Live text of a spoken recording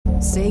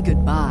Say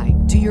goodbye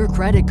to your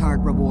credit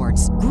card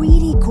rewards.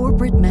 Greedy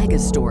corporate mega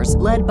stores,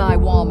 led by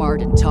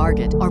Walmart and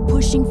Target, are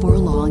pushing for a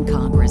law in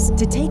Congress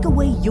to take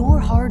away your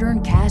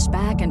hard-earned cash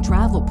back and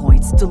travel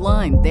points to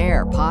line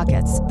their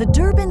pockets. The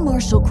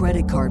Durbin-Marshall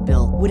credit card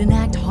bill would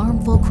enact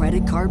harmful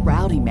credit card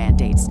routing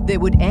mandates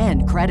that would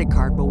end credit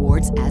card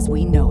rewards as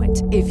we know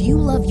it. If you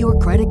love your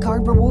credit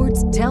card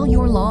rewards, tell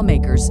your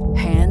lawmakers,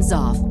 hands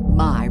off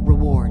my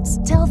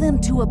rewards. Tell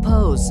them to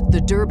oppose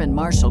the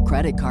Durbin-Marshall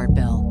credit card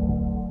bill.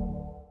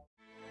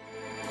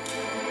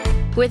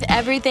 With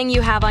everything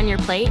you have on your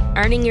plate,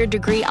 earning your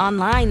degree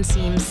online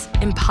seems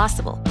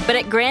impossible. But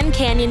at Grand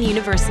Canyon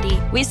University,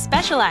 we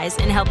specialize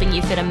in helping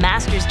you fit a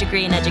master's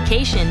degree in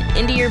education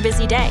into your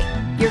busy day.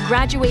 Your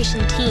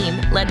graduation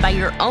team, led by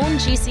your own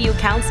GCU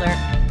counselor,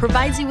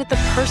 provides you with the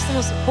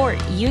personal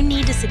support you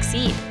need to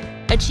succeed.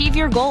 Achieve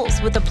your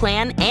goals with a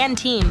plan and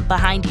team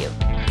behind you.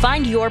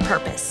 Find your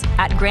purpose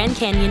at Grand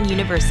Canyon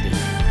University.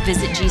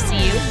 Visit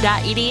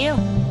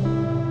gcu.edu.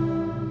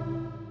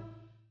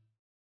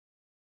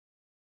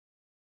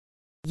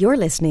 You're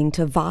listening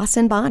to Voss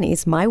and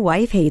Bonnie's My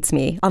Wife Hates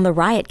Me on the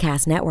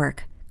Riotcast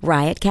Network.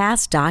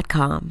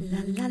 Riotcast.com.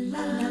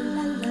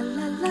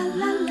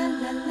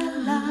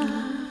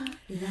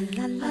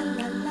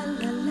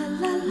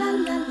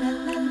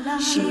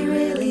 She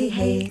really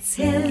hates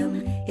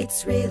him,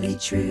 it's really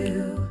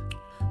true.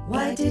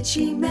 Why did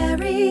she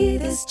marry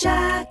this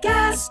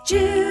jackass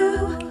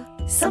Jew?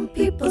 Some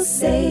people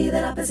say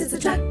that opposites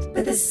attract,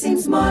 but this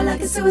seems more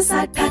like a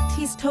suicide pact.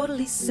 He's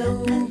totally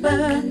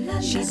sober,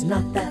 she's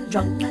not that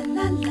drunk.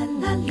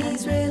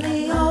 He's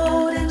really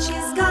old and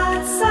she's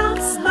got some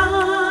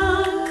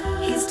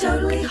spunk. He's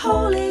totally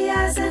holy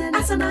as an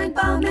asinine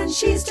bomb, and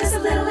she's just a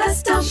little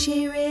less dumb.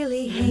 She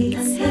really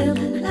hates him,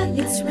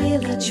 it's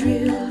really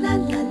true.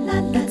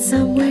 But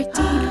somewhere deep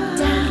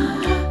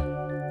down,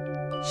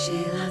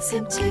 she loves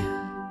him too.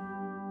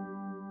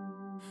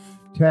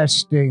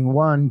 Testing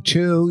 1,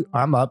 2.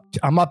 I'm up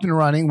and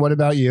running. What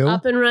about you?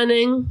 Up and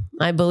running,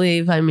 I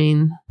believe. I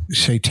mean,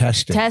 say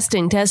testing.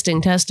 Testing.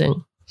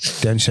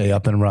 Then say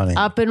up and running.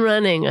 Up and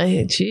running.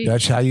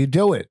 That's how you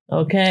do it.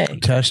 Okay.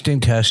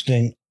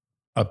 Testing,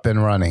 up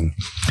and running.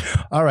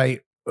 All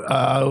right.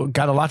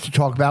 Got a lot to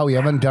talk about. We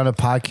haven't done a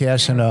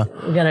podcast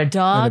we got our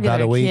dog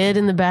and our kid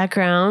in the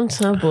background.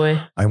 Oh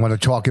boy. I want to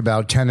talk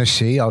about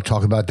Tennessee. I'll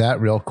talk about that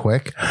real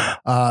quick.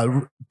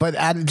 But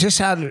I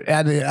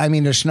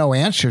mean, there's no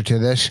answer to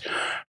this.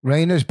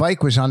 Raina's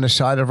bike was on the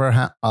side of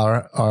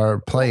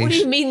our place. What do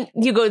you mean?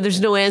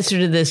 There's no answer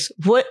to this.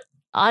 What?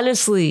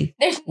 Honestly,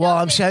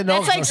 I'm saying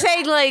no.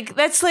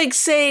 That's like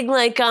saying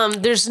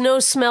there's no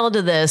smell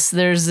to this.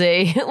 There's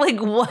a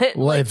what?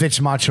 Well, if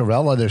it's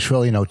mozzarella, there's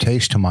really no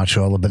taste to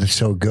mozzarella, but it's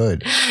so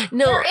good.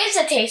 No, there is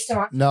a taste to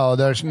mozzarella. No,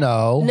 there's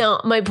no.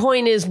 No, my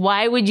point is,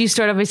 why would you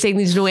start off by saying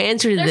there's no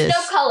answer to this? There's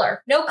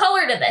no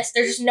color to this.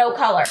 There's just no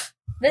color.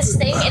 This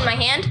thing in my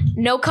hand,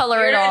 no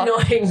color at all.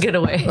 Annoying, get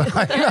away. You're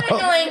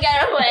annoying,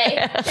 get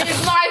away. This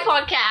is my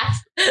podcast.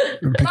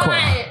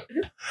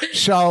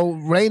 So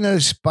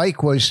Raina's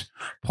bike was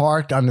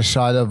parked on the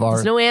side of our.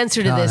 There's no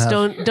answer to this.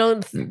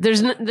 Don't.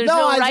 There's no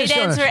right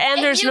answer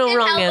and there's no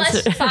wrong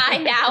answer. Let's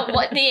find out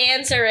what the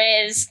answer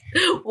is.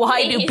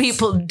 Why do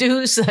people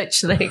do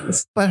such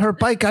things? But her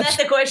bike got. Is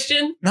that the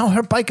question? No,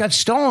 her bike got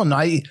stolen.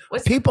 A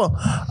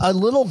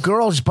little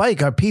girl's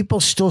bike. Are people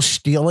still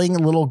stealing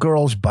little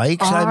girls'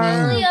 bikes?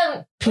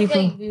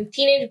 People,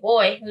 teenage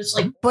boy who's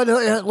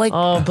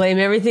blame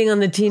everything on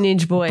the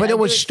teenage boy. But it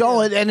was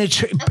stolen, and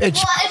it's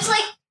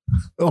like.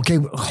 Okay,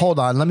 hold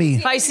on. Let me.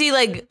 If I see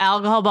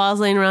alcohol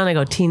bottles laying around, I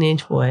go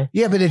teenage boy.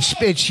 Yeah, but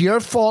it's your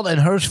fault and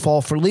her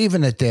fault for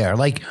leaving it there.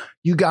 Like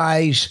you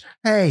guys,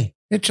 hey,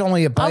 it's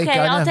only a bike. Okay,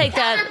 I'll take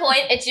that.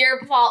 Counterpoint. It's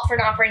your fault for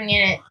not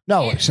bringing it.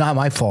 No, it's not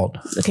my fault.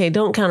 Okay,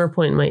 don't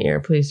counterpoint in my ear,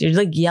 please. You're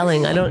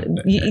yelling.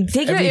 You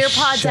take your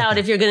AirPods out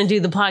if you're going to do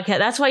the podcast.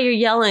 That's why you're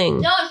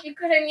yelling. No, if you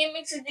couldn't, you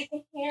make so they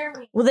can hear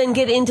me. Well, then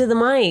get into the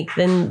mic.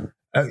 Then.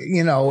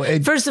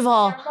 First of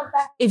all,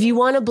 if you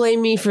want to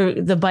blame me for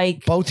the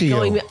bike, both of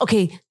you,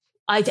 okay,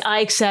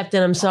 I accept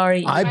and I'm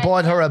sorry. I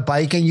bought her a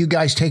bike and you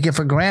guys take it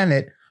for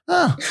granted.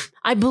 Oh.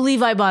 I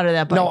believe I bought her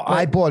that bike. No,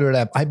 I bought her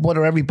that. I bought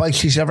her every bike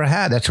she's ever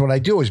had. That's what I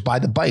do is buy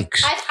the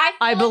bikes.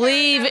 I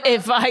believe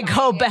if I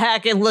go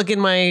back and look in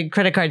my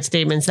credit card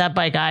statements, that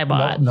bike I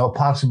bought. No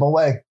possible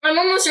way. I'm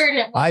almost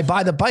certain. I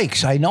buy the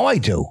bikes. I know I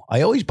do.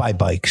 I always buy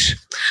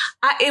bikes.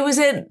 It was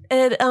at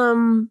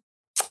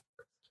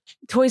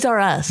Toys R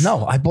Us.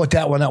 No, I bought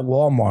that one at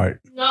Walmart.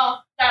 No,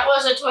 that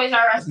was a Toys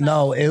R Us.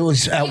 No, it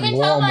was at Walmart. You can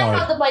tell by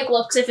how the bike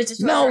looks if it's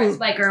a Toys R Us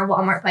bike or a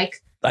Walmart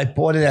bike. I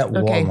bought it at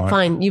Walmart. Okay,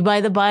 fine. You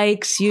buy the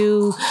bikes.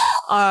 You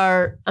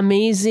are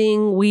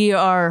amazing. We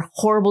are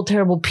horrible,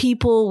 terrible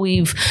people.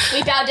 We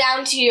bow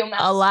down to you.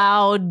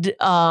 Allowed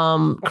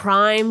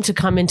crime to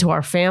come into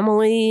our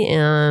family,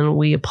 and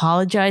we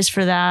apologize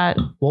for that.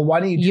 Well,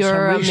 why don't you do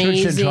some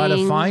research and try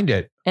to find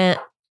it? And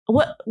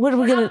what are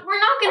we gonna? We're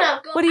not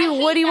gonna go.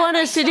 What do you want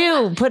us to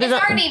do? It's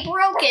already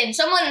broken.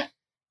 Someone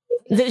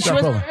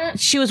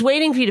She was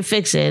waiting for you to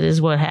fix it,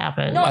 is what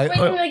happened. No, I'm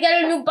waiting to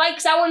get a new bike.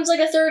 'Cause that one's like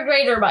a third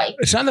grader bike.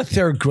 It's not a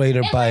third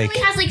grader bike.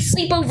 It has like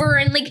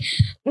sleepover and like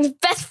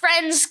best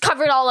friends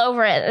covered all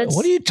over it.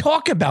 What are you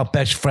talking about?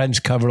 Best friends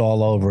covered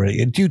all over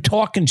it. Do you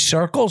talk in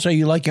circles? Are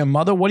you like your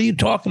mother? What are you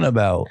talking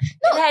about?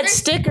 It had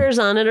stickers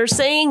on it or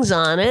sayings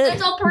on it.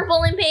 It's all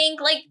purple and pink.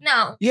 Like,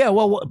 no. Yeah,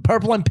 well,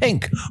 purple and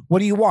pink. What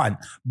do you want?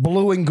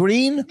 Blue and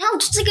green? No,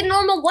 just like a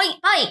normal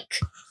white bike.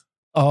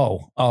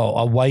 Oh,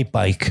 a white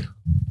bike.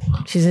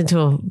 She's into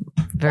a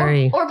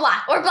very... Or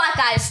black,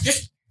 guys.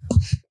 Just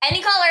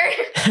any color.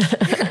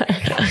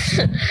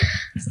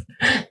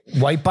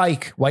 White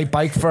bike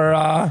for...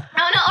 No,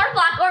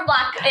 or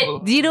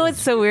black. Do you know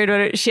what's so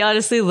weird? She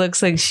honestly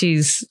looks like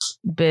she's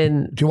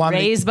been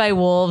raised by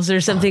wolves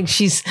or something.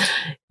 She's...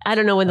 I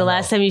don't know when the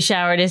last time you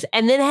showered is,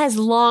 and then has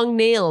long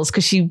nails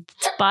because she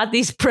bought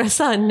these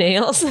press-on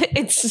nails.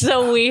 It's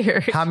so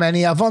weird. How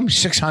many of them?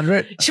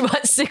 600? She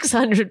bought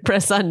 600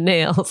 press-on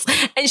nails,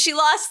 and she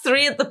lost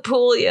 3 at the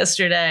pool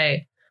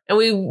yesterday. And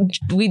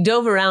we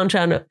dove around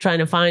trying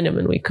to find them,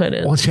 and we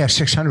couldn't. Well, she has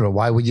 600.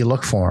 Why would you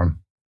look for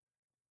them?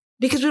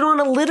 Because we don't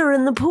want to litter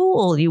in the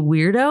pool, you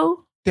weirdo.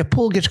 The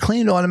pool gets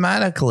cleaned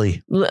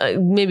automatically.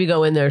 Maybe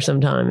go in there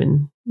sometime,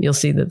 and you'll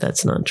see that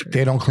that's not true.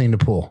 They don't clean the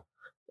pool.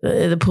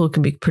 The pool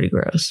can be pretty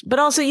gross. But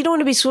also, you don't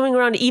want to be swimming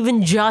around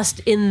even just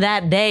in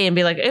that day and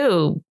be like,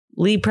 "Ooh,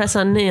 Lee press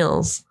on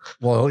nails."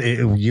 Well,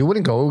 you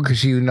wouldn't go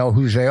because you know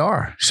whose they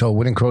are. So it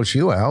wouldn't gross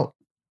you out.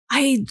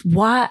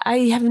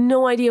 I have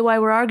no idea why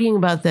we're arguing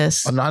about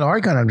this. I'm not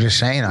arguing. I'm just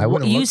saying I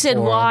wouldn't. You said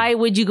why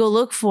would you go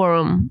look for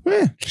them?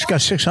 Yeah, she's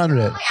got 600.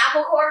 My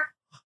apple core.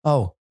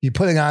 Oh, you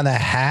putting on a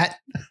hat?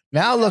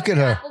 Now look at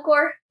her. Apple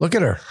core. Look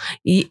at her.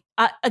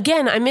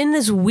 Again, I'm in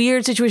this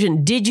weird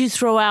situation. Did you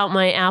throw out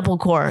my apple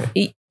core?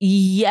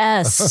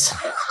 Yes.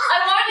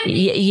 I wanted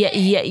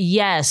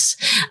Yes.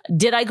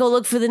 Did I go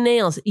look for the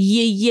nails?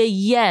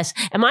 Yes.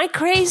 Am I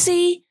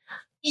crazy?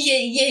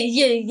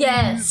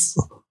 Yes.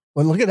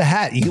 Well, look at the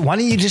hat. Why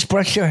don't you just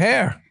brush your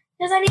hair?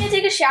 Because I need to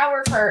take a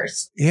shower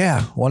first.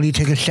 Yeah. Why don't you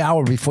take a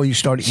shower before you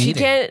start eating? You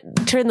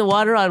can't turn the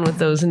water on with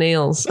those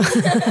nails.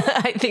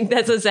 I think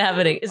that's what's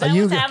happening. Is that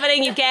what's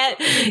happening? You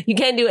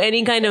can't do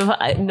any kind of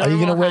normal. Are you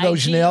going to wear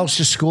those nails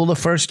to school the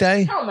first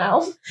day? I don't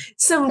know.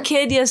 Some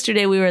kid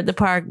yesterday, we were at the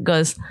park,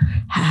 goes,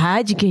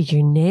 "How'd you get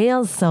your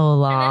nails so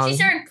long?" And then she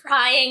started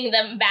prying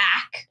them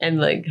back.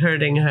 And like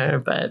hurting her,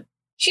 but...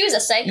 She was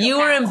a psychopath. You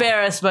were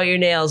embarrassed about your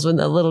nails when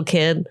the little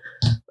kid,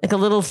 like a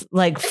little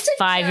like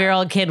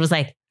 5-year-old kid was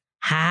like,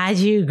 "How'd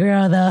you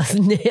grow those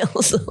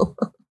nails?"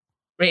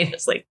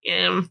 Raina's like,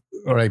 "Yeah."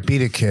 All right,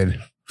 beat it, kid.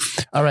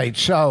 All right,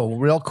 so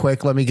real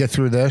quick, let me get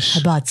through this.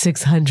 I bought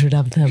 600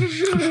 of them.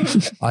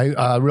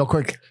 Real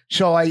quick.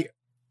 So let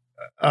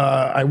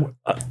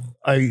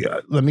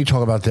me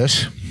talk about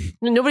this.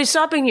 Nobody's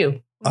stopping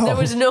you. Oh. There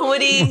was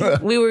nobody.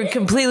 We were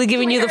completely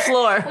giving you the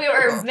floor. We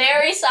were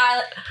very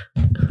silent.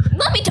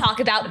 Let me talk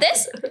about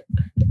this.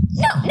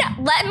 No,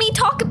 let me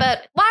talk about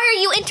it. Why are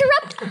you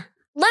interrupting?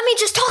 Let me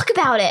just talk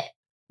about it.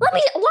 Why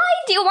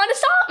do you want to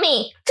stop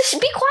me? Just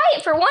be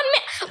quiet for 1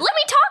 minute. Let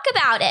me talk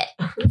about it.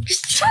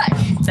 Just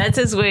shush. That's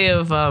his way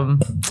of,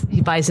 he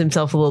buys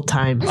himself a little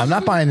time. I'm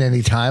not buying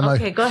any time.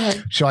 Okay, go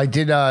ahead. So I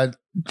did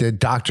the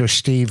Dr.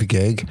 Steve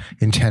gig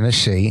in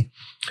Tennessee.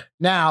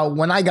 Now,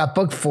 when I got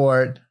booked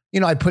for it,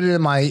 I put it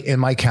in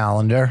my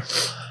calendar.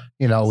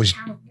 It was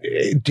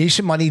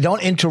decent money.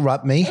 Don't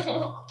interrupt me.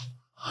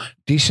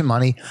 Decent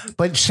money.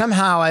 But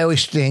somehow I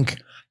always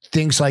think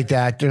things like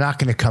that, they're not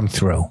going to come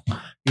through.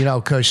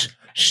 Because,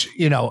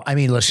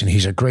 listen,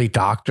 he's a great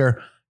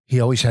doctor. He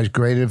always has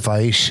great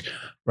advice,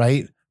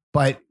 right?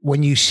 But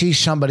when you see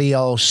somebody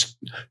else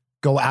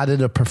go out of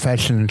the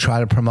profession and try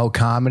to promote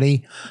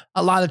comedy,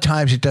 a lot of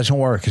times it doesn't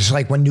work. It's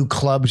like when new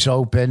clubs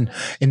open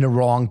in the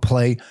wrong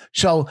place.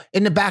 So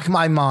in the back of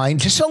my mind,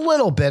 just a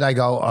little bit, I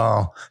go,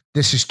 "Oh,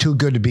 this is too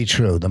good to be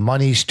true. The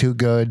money's too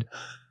good.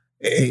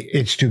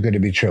 It's too good to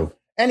be true."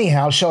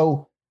 Anyhow,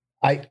 so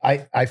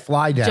I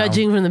fly down.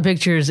 Judging from the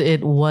pictures,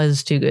 it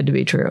was too good to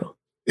be true.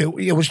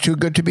 It was too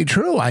good to be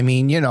true. I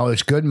mean,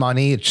 it's good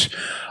money. It's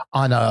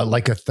on a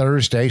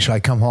Thursday, so I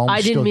come home. I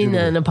didn't mean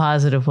that in a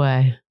positive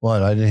way.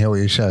 What? I didn't hear what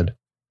you said.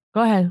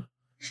 Go ahead.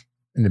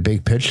 In the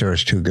big picture,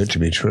 it's too good to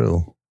be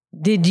true.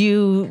 Did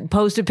you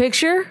post a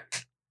picture?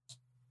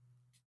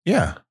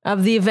 Yeah.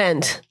 Of the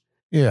event?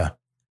 Yeah.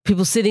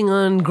 People sitting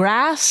on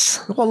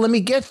grass? Well, let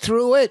me get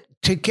through it.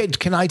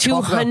 Can I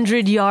talk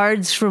 200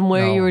 yards from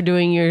where you were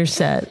doing your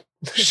set.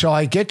 So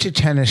I get to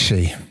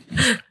Tennessee.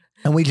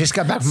 And we just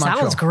got back from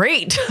Montreal. Sounds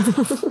great.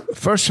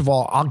 First of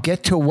all, I'll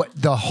get to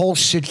the whole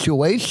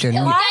situation.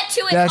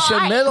 That's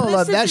the middle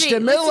of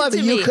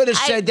it. You could have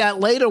said that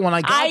later when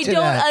I got to that.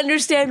 I don't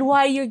understand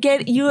why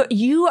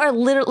you are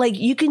literally like,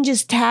 you can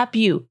just tap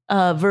you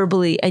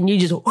verbally and you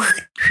just.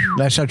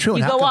 That's not true.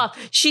 You go off.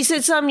 She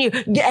said something,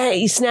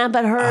 you snap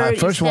at her.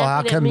 First of all,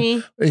 how come?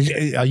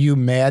 Are you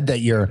mad that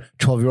your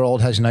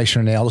 12-year-old has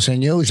nicer nails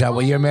than you? Is that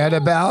what you're mad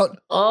about?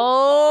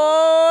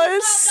 Oh,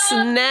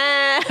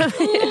 snap.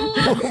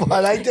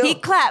 What I do? He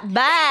clapped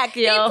back,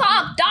 yo. Hip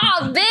hop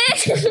dog,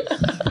 bitch.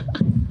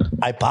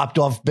 I popped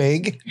off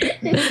big.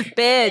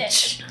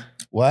 Bitch.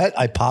 What?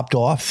 I popped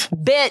off?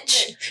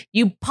 Bitch.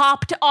 You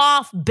popped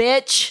off,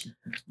 bitch.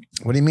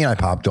 What do you mean I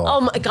popped off?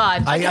 Oh my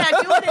God. I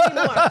can't do it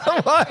anymore.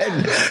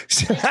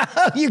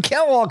 What? You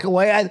can't walk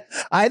away.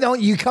 I don't.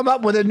 You come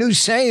up with a new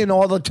saying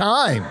all the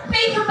time.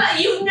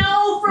 You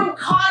know from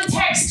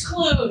context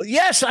clues.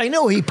 Yes, I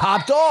know. He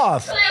popped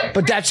off.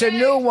 But that's a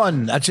new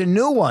one. That's a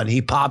new one.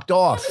 He popped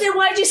off. Then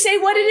why'd you say,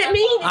 what did it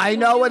mean? I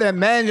know what it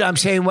meant. I'm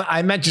saying,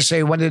 I meant to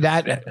say, when did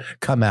that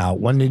come out?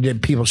 When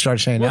did people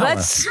start saying that?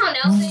 That's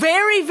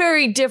very,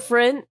 very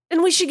different.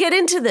 And we should get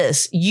into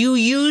this. You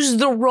use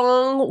the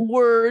wrong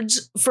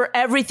words for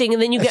everything, and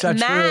then you get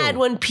mad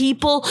when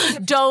people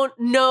don't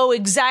know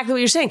exactly what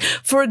you're saying.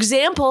 For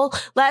example,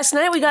 last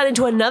night we got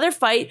into another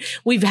fight.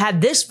 We've had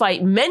this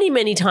fight many,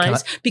 many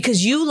times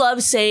because you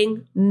love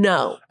saying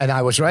no. And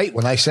I was right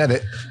when I said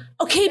it.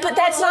 Okay, but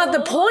that's not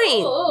the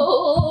point.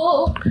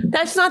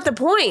 That's not the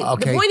point.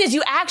 Okay. The point is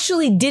you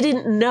actually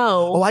didn't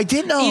know. Oh, I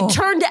did know. You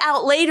turned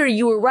out later,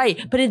 you were right.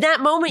 But in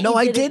that moment,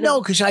 I did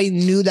know because I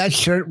knew that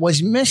shirt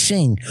was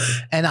missing.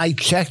 And I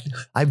checked.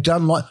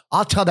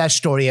 I'll tell that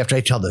story after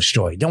I tell the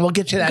story. Then we'll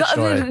get to that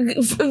story.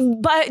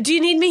 But do you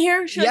need me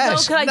here? Should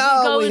yes. I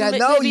go?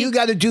 You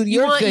got to do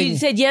your thing. You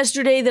said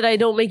yesterday that I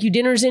don't make you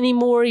dinners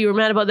anymore. You were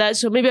mad about that.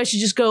 So maybe I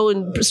should just go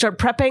and start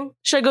prepping.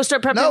 Should I go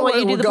start prepping while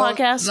you do the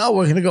podcast? No,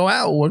 we're going to go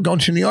out. We're going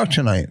to New York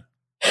tonight.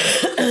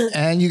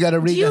 And you got to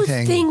read the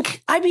thing.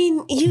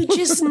 You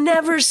just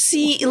never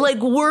see, like,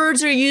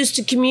 words are used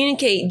to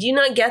communicate. Do you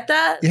not get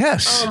that?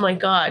 Yes. Oh my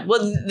God.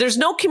 Well, there's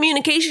no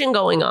communication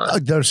going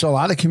on. There's a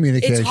lot of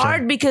communication. It's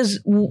hard because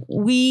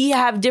we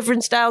have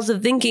different styles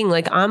of thinking.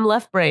 Like, I'm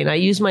left brain. I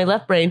use my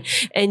left brain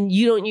and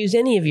you don't use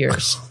any of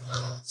yours.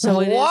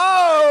 So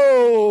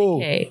Whoa.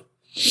 Okay.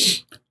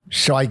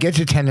 So I get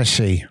to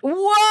Tennessee.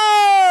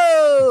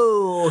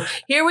 Whoa!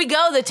 Here we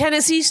go. The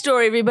Tennessee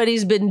story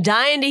everybody's been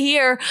dying to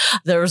hear.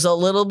 There's a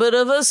little bit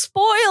of a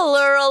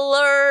spoiler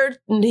alert,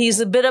 and he's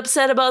a bit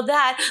upset about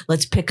that.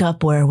 Let's pick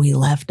up where we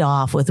left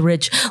off with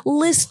Rich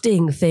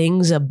listing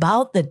things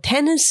about the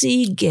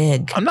Tennessee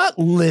gig. I'm not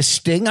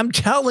listing. I'm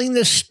telling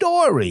the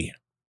story.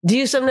 Do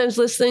you sometimes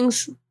list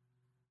things?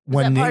 Is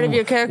that part of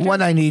your character?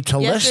 When I need to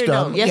list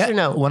them. Yes or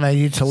no? When I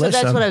need to list them.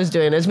 So that's what I was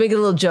doing. I was making a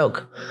little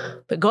joke.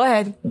 But go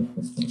ahead.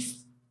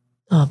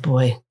 Oh,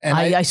 boy.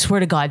 I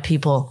swear to God,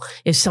 people,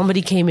 if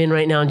somebody came in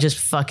right now and just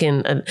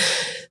fucking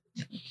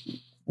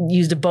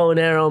used a bow and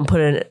arrow and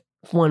put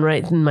one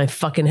right in my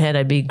fucking head,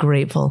 I'd be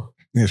grateful.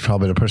 It's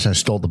probably the person that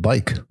stole the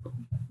bike.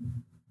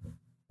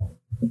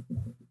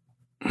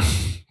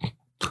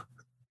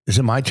 Is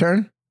it my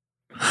turn?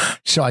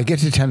 So I get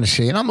to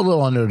Tennessee and I'm a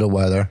little under the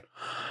weather.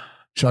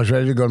 So I was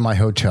ready to go to my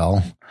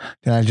hotel.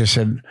 Then I just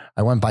said,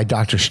 I went by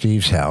Dr.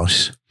 Steve's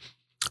house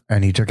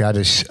and he took out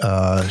his...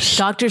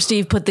 Dr.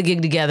 Steve put the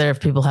gig together if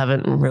people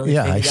haven't really...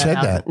 Yeah, I said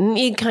that.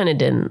 He kind of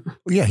didn't.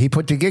 Yeah, he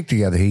put the gig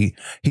together.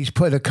 He's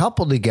put a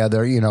couple together,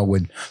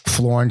 with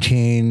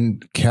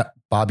Florentine,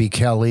 Bobby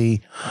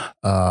Kelly,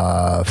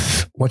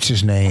 what's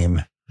his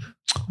name?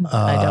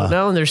 I don't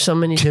know. There's so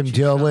many... Tim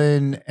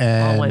Dillon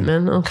and... All white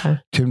men? Okay.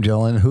 Tim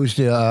Dillon. Who's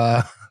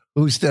the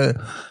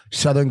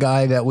Southern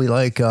guy that we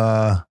like...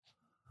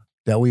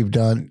 that we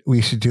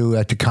used to do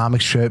at the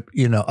comic strip,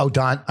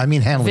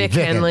 Hanley. Vic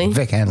Hanley.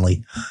 Vic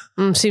Hanley.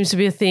 Seems to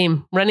be a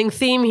theme. Running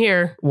theme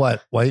here.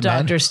 What? White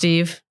man? Dr.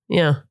 Steve.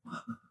 Yeah.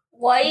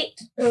 White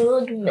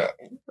old men.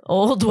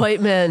 Old white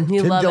men.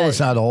 You love it. Tim Dillon's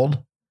not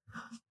old.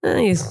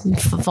 He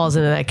falls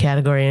into that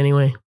category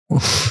anyway.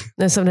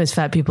 And sometimes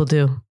fat people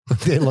do.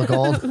 They look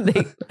old.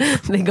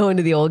 they go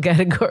into the old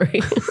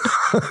category.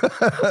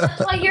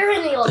 That's why you're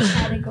in the old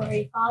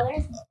category,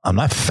 Father. I'm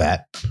not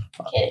fat.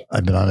 Okay.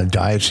 I've been on a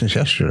diet since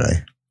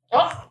yesterday.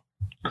 Oh,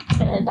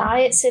 been on a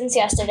diet since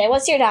yesterday.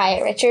 What's your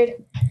diet, Richard?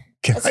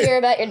 Let's hear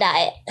about your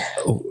diet.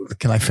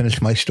 Can I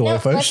finish my story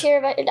first? Let's hear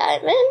about your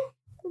diet, man.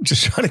 I'm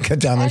just trying to cut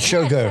down on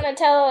sugar. Cut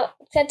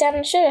down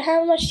on sugar.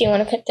 How much do you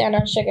want to cut down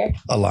on sugar?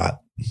 A lot.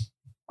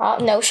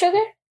 No sugar?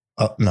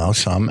 No,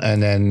 some.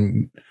 And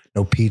then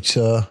no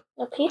pizza.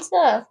 No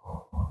pizza.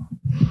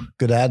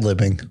 Good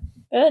ad-libbing.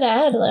 Good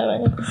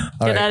ad-libbing.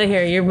 Get out of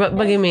here. You're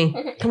bugging me.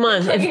 Come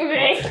on.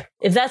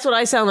 If that's what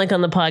I sound like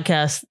on the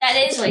podcast, that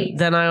is what you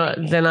then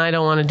I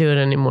don't want to do it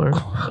anymore.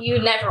 You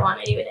never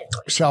want to do it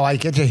anymore. So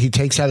he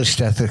takes out a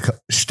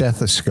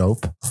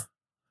stethoscope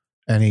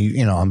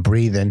and I'm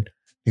breathing.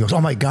 He goes, "Oh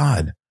my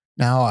God."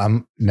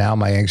 Now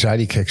my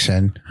anxiety kicks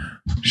in.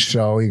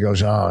 So he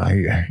goes, "Oh,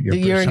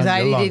 your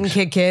anxiety didn't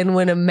kick in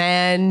when a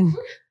man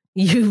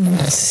you've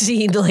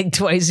seen like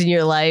twice in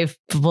your life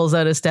pulls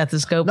out a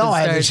stethoscope." No,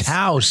 at his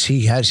house,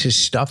 he has his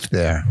stuff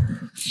there.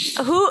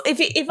 Who,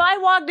 if I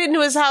walked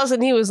into his house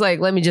and he was like,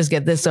 "Let me just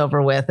get this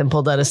over with," and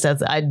pulled out a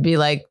stethoscope, I'd be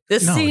like,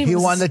 he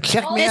wanted to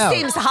check me out. This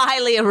seems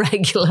highly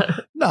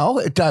irregular. No,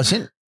 it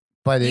doesn't.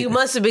 But you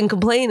must have been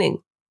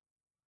complaining.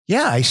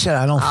 Yeah, I said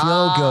I don't feel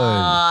good.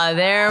 Ah,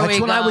 there we go.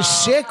 That's when I was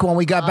sick when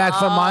we got back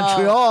from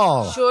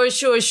Montreal.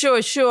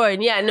 Sure.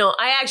 And yeah, no,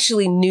 I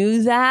actually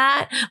knew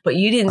that, but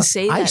you didn't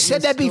say that. I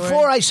said that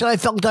before. I said I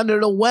felt under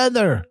the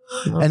weather.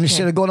 Okay. And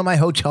instead of going to my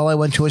hotel, I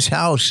went to his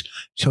house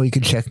so he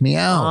could check me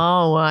out.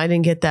 Oh, well, I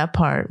didn't get that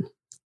part.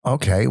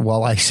 Okay,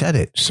 well, I said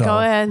it. So go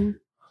ahead.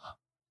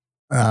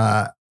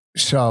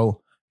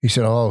 So he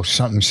said, oh,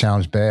 something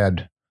sounds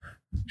bad.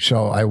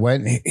 So I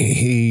went,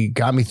 he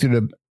got me through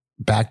the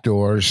back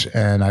doors,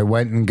 and I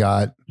went and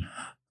got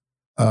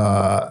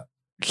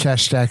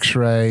chest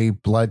x-ray,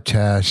 blood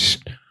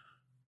test.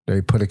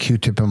 They put a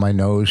Q-tip in my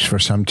nose for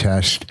some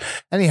test.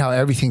 Anyhow,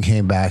 everything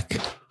came back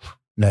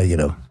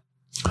negative.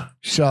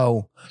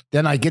 So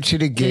then I get to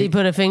the gate. Did he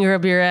put a finger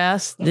up your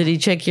ass? Did he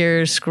check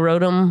your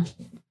scrotum?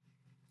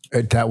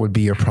 That would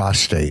be your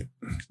prostate.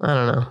 I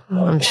don't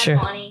know. I'm sure.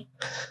 Funny.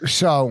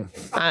 So,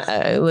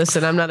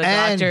 listen, I'm not a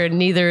doctor, and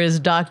neither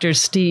is Dr.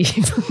 Steve.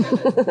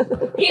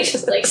 He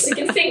just likes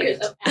sticking fingers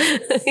up.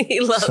 He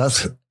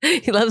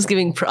loves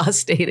giving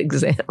prostate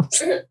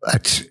exams.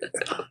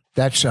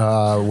 That's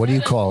what do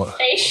you call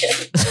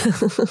it?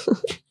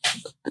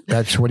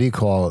 That's what do you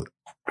call it?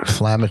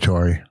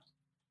 Inflammatory.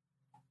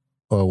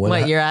 Or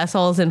what? Your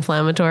asshole's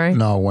inflammatory?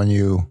 No, when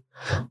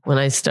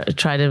I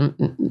try to.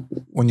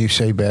 When you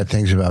say bad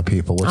things about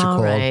people, what's it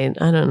called? Right.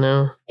 I don't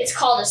know. It's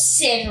called a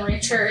sin,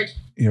 Richard.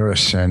 You're a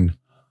sin.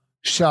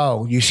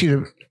 So you see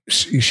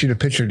the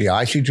picture of the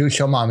eye. She drew.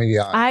 Show mommy the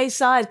eye. I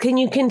saw it. Can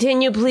you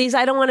continue, please?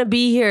 I don't want to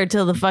be here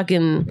till the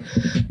fucking.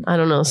 I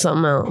don't know,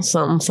 something else,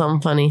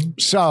 something funny.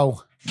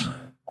 So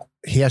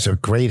he has a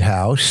great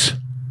house.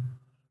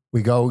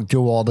 We go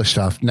do all the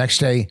stuff. Next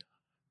day.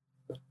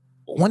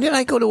 When did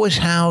I go to his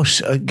house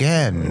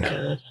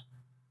again?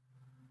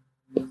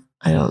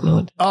 I don't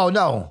know. Oh,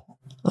 no.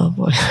 Oh,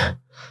 boy.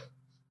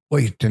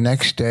 Wait, the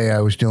next day I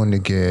was doing the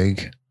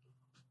gig.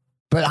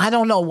 But I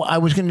don't know. I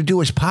was going to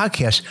do his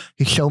podcast.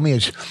 He showed me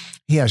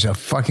he has a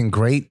fucking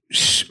great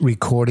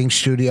recording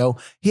studio.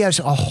 He has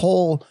a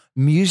whole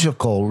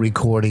musical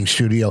recording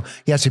studio.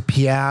 He has a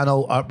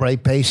piano,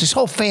 upright bass. His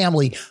whole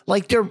family,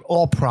 like they're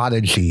all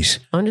prodigies.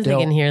 I wonder if they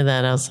can hear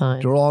that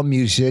outside. They're all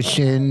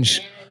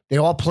musicians. They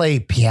all play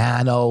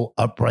piano,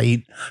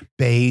 upright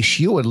bass.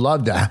 You would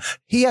love that.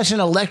 He has an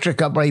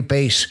electric upright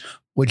bass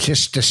with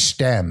just a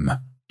stem.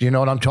 Do you know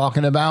what I'm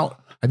talking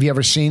about? Have you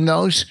ever seen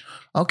those?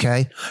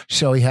 Okay.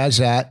 So he has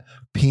that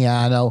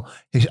piano.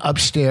 His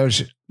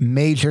upstairs,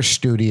 major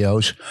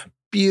studios,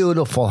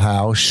 beautiful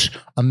house,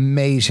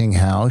 amazing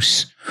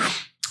house.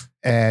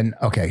 And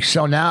okay,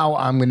 so now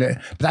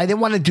but I didn't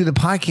want to do his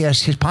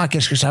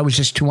podcast, because I was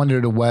just too under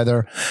the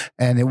weather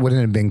and it wouldn't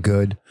have been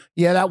good.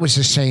 Yeah, that was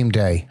the same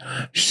day.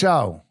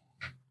 So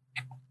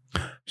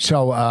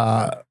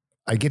I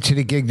get to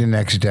the gig the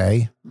next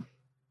day,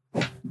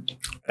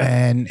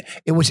 and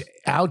it was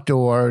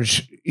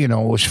outdoors. You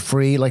know, it was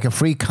free, like a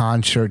free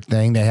concert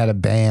thing. They had a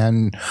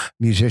band,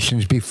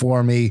 musicians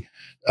before me.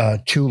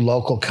 2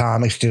 local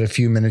comics did a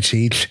few minutes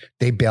each.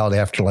 They bailed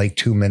after like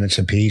 2 minutes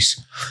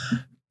apiece.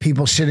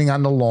 People sitting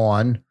on the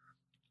lawn.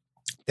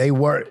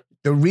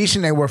 The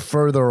reason they were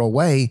further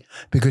away,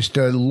 because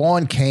the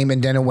lawn came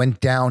and then it went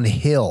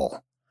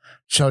downhill.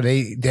 So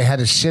they had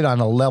to sit on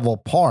a level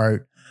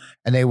part,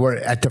 and they were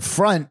at the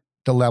front,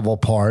 the level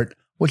part,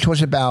 which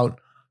was about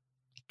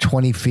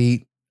 20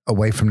 feet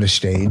away from the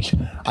stage.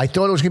 I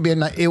thought it was going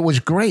to be it was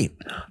great.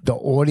 The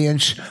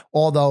audience,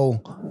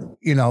 although,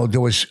 you know,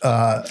 there was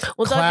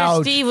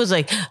Dr. Steve was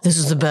like, this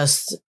is the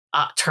best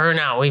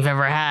turnout we've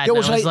ever had. It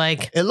looked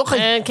like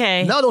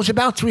okay. No, there was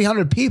about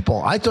 300 people.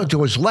 I thought there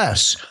was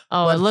less.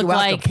 Oh, it looked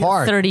like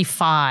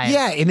 35.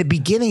 Yeah, in the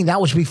beginning,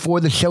 that was before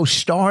the show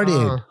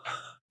started.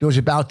 There was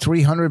about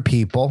 300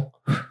 people.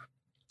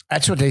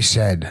 That's what they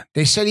said.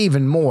 They said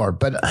even more,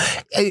 but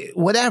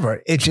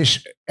whatever. It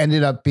just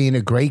ended up being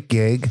a great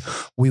gig.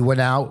 We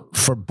went out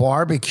for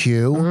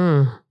barbecue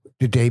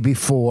the day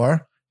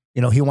before.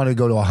 You know, he wanted to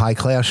go to a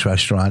high-class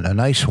restaurant, a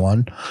nice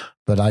one.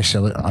 But I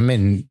said, I'm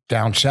in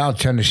down south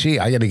Tennessee.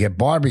 I got to get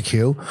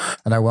barbecue.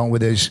 And I went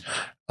with his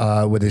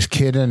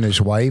kid and his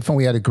wife, and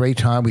we had a great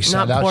time. We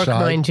sat outside. Not pork,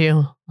 mind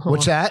you.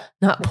 What's that?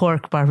 Not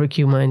pork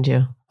barbecue, mind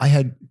you. I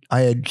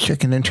had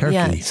chicken and turkey.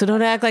 Yeah, so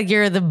don't act like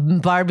you're the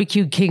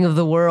barbecue king of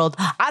the world.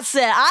 I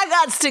said, I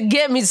got to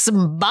get me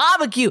some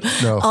barbecue.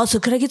 No. Also,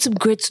 could I get some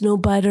grits, no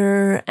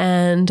butter,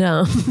 and...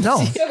 No.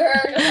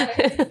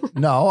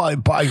 No, I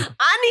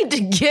need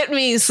to get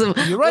me some...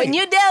 You're right. When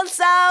you're down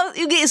south,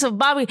 you get some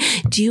barbecue.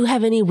 Do you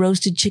have any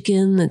roasted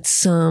chicken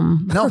that's...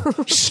 No,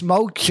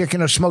 smoked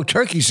chicken or smoked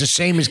turkey is the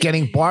same as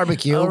getting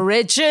barbecue. Oh,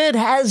 Richard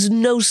has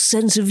no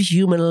sense of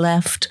humor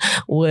left.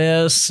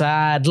 We're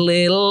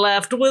sadly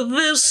left with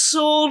this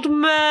old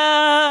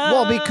man.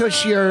 Well,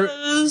 because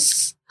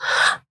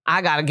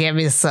I gotta get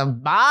me some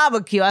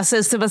barbecue. I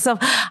says to myself,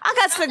 I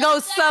got to go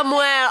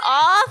somewhere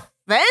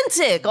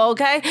authentic,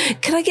 okay?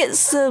 Can I get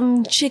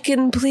some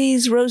chicken,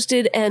 please,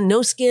 roasted and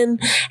no skin?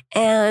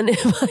 And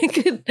if I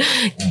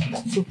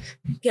could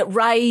get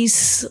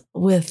rice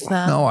with...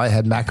 No, I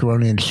had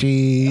macaroni and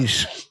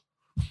cheese.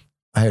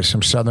 I had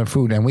some Southern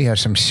food, and we had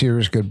some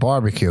serious good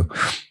barbecue.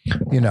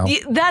 You know,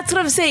 that's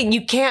what I'm saying.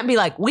 You can't be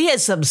like, we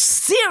had some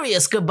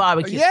serious good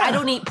barbecue. Yeah. I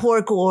don't eat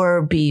pork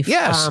or beef.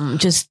 Yes.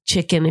 Just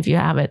chicken if you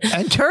have it.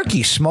 And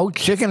turkey, smoked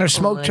chicken or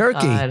smoked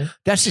turkey. God.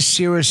 That's as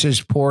serious as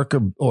pork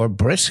or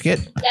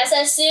brisket. That's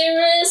as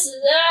serious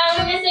as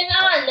everything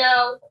I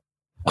know.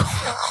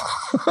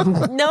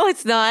 No,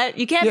 it's not.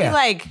 You can't be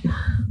like,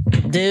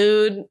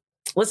 dude,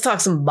 let's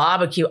talk some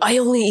barbecue. I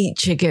only eat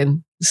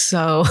chicken.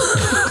 So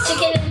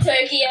Chicken and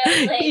turkey.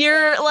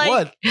 You're like,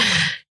 what?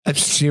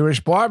 That's serious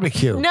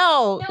barbecue.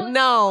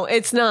 No,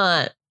 it's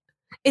not.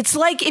 It's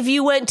like if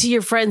you went to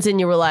your friends and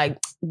you were like,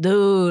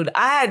 dude,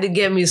 I had to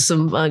get me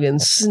some fucking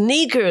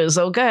sneakers,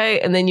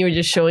 okay? And then you were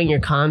just showing your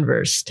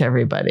Converse to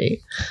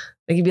everybody.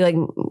 Like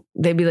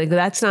they'd be like,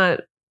 that's not,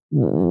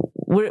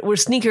 we're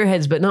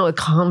sneakerheads, but no,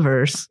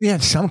 Converse. Yeah,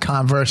 some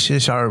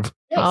Converses are.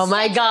 Oh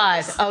my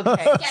God.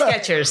 Okay.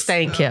 Skechers.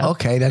 Thank you.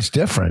 Okay, that's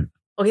different.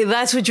 Okay,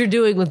 that's what you're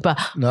doing with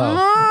No.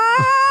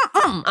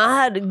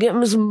 I had to get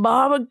me some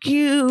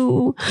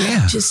barbecue.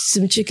 Yeah. Just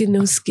some chicken,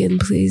 no skin,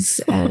 please.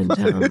 And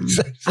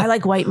I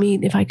like white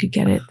meat if I could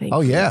get it. Thank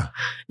you. Yeah.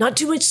 Not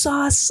too much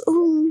sauce.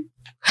 Ooh.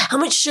 How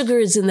much sugar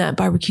is in that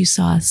barbecue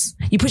sauce?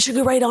 You put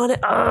sugar right on it?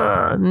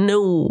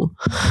 No.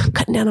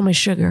 Cutting down on my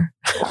sugar.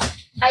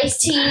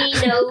 Iced tea,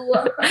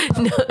 no.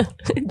 No.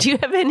 Do you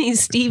have any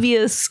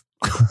stevias?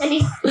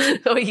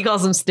 Oh, he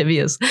calls them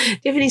stevias. Do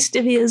you have any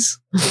stevias?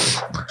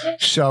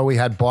 So we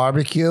had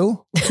barbecue.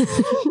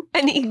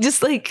 And he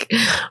just like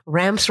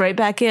ramps right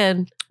back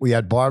in. We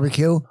had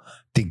barbecue.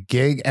 The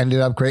gig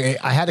ended up great.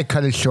 I had to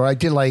cut it short. I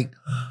did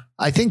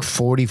I think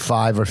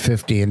 45 or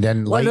 50, and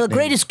then one of the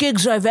greatest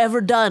gigs I've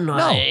ever done.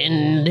 No.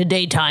 In the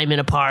daytime in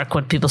a park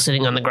with people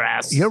sitting on the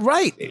grass. You're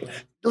right.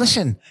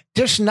 Listen,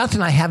 there's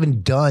nothing I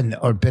haven't done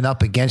or been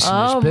up against in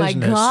this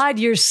business. Oh my God,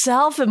 your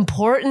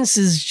self-importance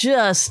is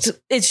just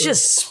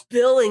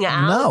spilling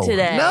out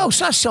today. No, it's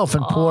not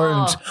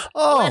self-importance.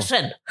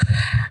 Listen,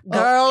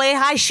 girlie,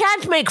 I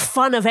shan't make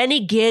fun of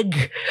any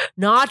gig.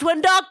 Not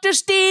when Dr.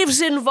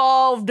 Steve's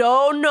involved.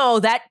 Oh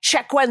no, that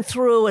check went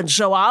through, and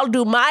so I'll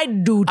do my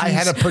duties I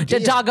had a per to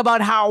diem. talk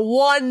about how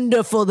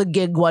wonderful the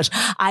gig was.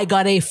 I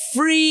got a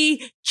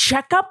free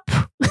checkup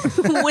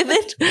with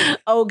it.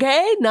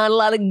 Okay, not a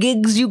lot of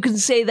gigs you can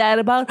say that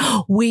about.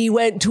 We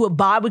went to a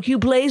barbecue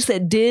place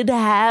that did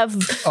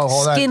have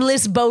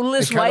skinless,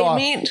 boneless white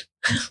meat.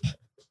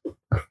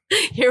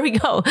 Here we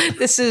go.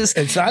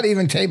 It's not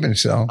even taping,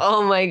 so.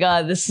 Oh my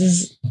God, this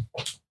is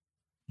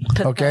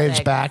pathetic. Okay, it's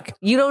back.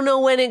 You don't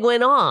know when it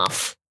went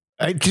off.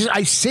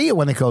 I see it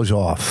when it goes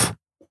off.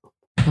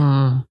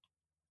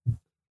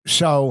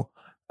 So,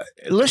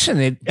 listen,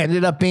 it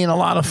ended up being a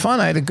lot of fun.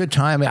 I had a good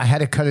time. I had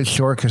to cut it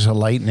short because of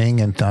lightning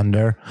and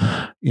thunder,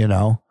 you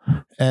know.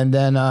 And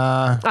then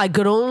I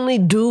could only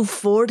do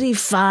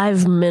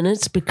 45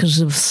 minutes because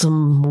of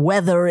some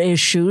weather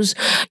issues.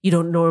 You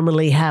don't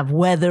normally have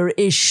weather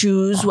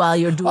issues while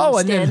you're doing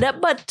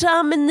stand-up. But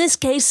in this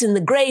case, in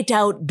the great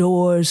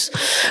outdoors,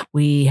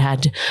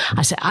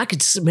 I said, I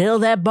could smell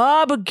that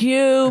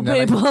barbecue,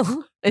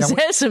 people. Is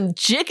there some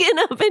chicken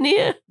up in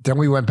here? Then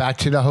we went back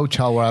to the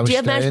hotel where I was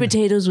staying. Do you have mashed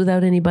potatoes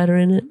without any butter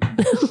in it?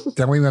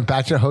 Then we went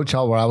back to the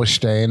hotel where I was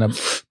staying, a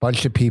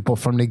bunch of people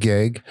from the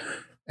gig,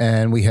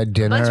 and we had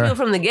dinner. A bunch of people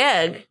from the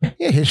gig?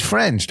 Yeah, his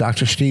friends,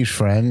 Dr. Steve's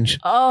friends.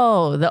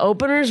 Oh, the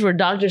openers were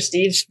Dr.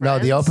 Steve's friends? No,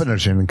 the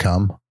openers didn't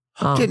come.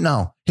 Oh. Didn't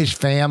know. His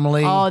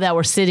family. Oh, that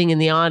were sitting in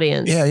the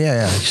audience.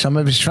 Yeah. Some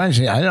of his friends.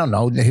 I don't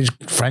know. His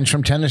friends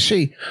from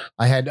Tennessee.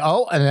 And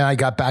then I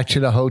got back to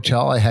the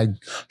hotel. I had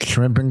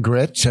shrimp and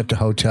grits at the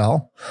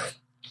hotel.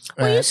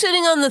 Were you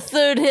sitting on the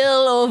third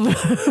hill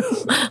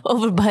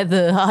over by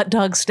the hot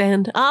dog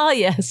stand? Oh,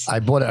 yes. I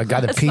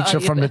got a pizza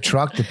from the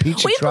truck. The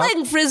pizza truck. Were you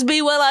playing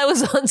Frisbee while I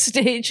was on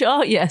stage?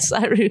 Oh, yes.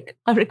 I recall.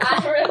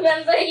 I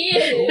remember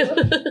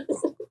you.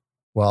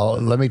 Well,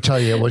 let me tell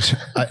you,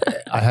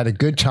 I had a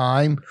good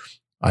time.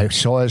 I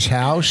saw his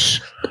house.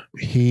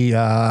 He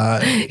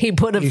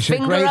put a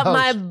finger up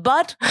my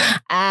butt,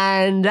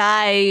 and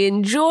I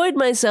enjoyed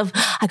myself.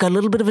 I got a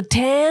little bit of a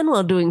tan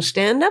while doing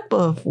stand-up.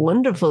 A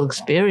wonderful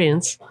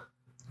experience.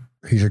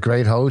 He's a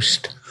great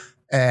host.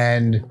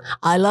 And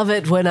I love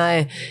it when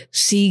I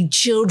see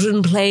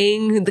children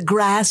playing in the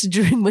grass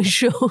during my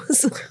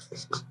shows.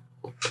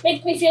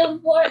 Makes me feel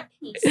more at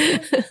peace.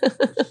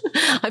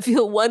 I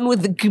feel one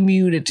with the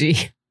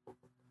community.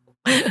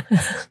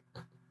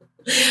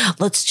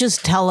 Let's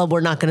just tell them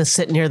we're not going to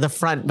sit near the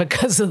front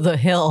because of the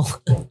hill.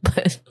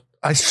 But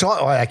I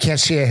can't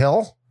see a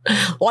hill.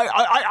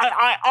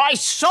 I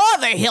saw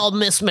the hill,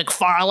 Miss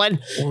McFarlane,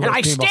 and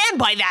I stand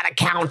by that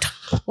account.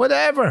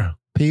 Whatever.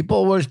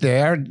 People was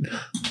there.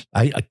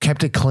 I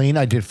kept it clean.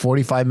 I did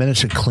 45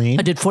 minutes of clean.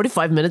 I did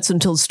 45 minutes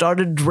until it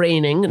started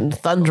raining and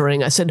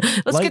thundering. I said,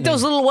 let's get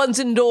those little ones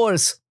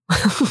indoors.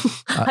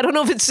 I don't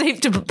know if it's safe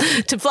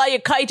to fly a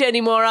kite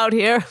anymore out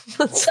here.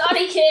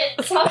 Sorry,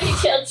 kids.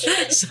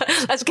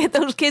 Let's get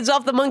those kids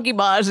off the monkey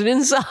bars and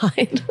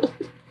inside.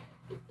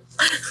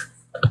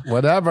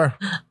 Whatever.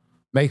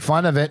 Make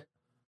fun of it.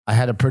 I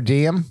had a per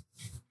diem.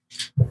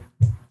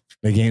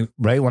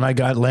 Right when I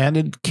got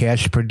landed,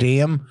 cash per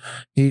diem.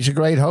 He's a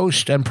great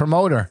host and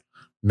promoter.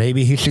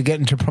 Maybe he should get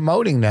into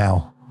promoting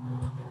now.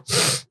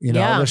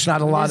 There's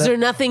not a lot Is there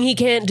nothing he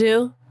can't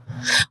do?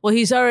 Well,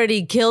 he's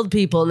already killed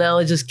people. Now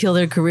he'll just kill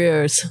their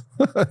careers.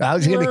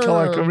 How's he going to kill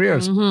our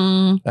careers?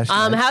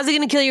 Mm-hmm. How's he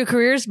going to kill your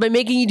careers? By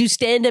making you do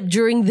stand-up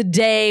during the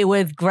day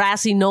with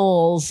grassy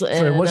knolls.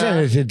 It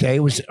wasn't a day. It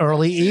was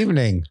early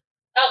evening.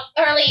 Oh,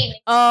 early evening.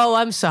 Oh,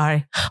 I'm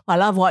sorry. I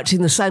love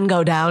watching the sun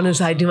go down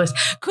as I do my...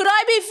 Could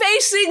I be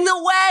facing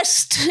the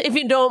west, if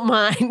you don't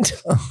mind?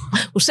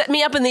 Well, set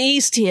me up in the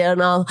east here,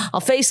 and I'll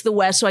face the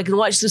west so I can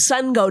watch the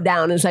sun go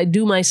down as I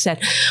do my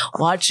set.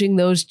 Watching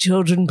those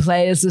children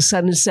play as the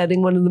sun is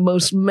setting, one of the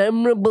most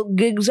memorable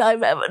gigs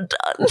I've ever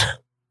done.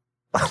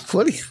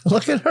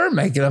 Look at her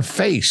making a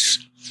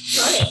face.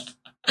 Funny.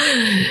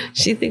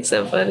 She thinks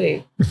I'm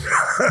funny.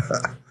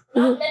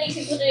 Not many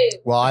people do.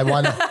 Well, I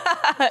want.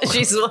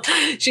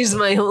 She's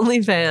my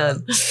only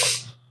fan.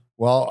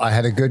 Well, I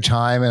had a good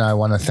time, and I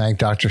want to thank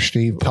Dr.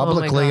 Steve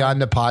publicly on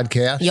the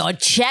podcast. Your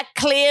check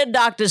cleared,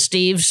 Dr.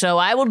 Steve, so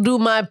I will do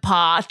my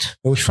part.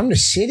 It was from the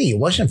city. It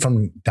wasn't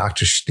from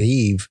Dr.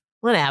 Steve.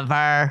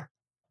 Whatever.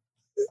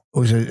 It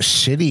was a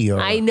city.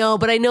 I know,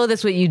 but I know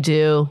that's what you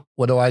do.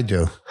 What do I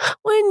do?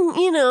 When,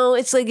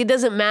 it's like it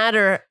doesn't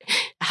matter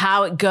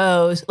how it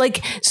goes.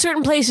 Like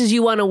certain places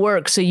you want to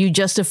work, so you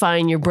justify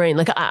in your brain.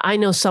 Like I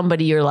know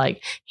somebody you're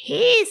like,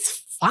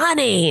 he's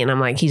funny. And I'm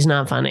like, he's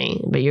not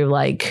funny. But you're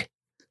like,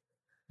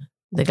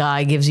 the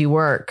guy gives you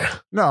work.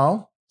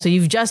 No. So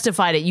you've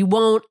justified it. You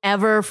won't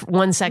ever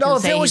 1 second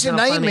say if it was a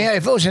nightmare, funny.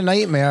 If it was a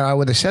nightmare, I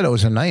would have said it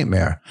was a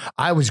nightmare.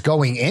 I was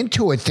going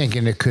into it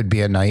thinking it could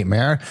be a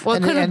nightmare. Well,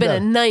 it could have been a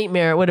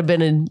nightmare. It would have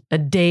been a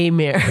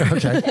daymare.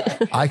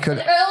 Okay. I could.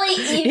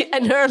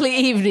 An early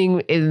evening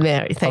in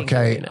there. Thank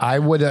you. I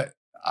would have.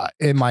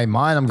 In my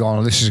mind, I'm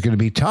going, this is going to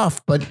be tough.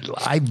 But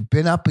I've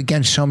been up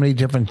against so many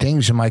different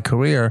things in my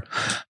career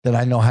that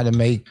I know how to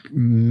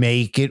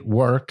make it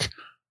work.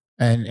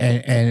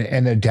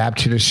 And adapt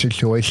to the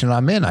situation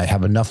I'm in. I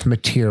have enough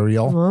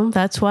material. Well,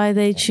 that's why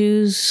they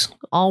choose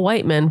all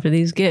white men for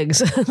these gigs.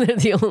 They're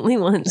the only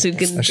ones who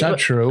can. That's not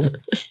true.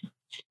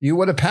 You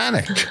would have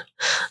panicked.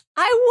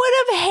 I would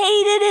have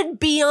hated it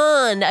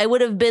beyond. I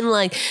would have been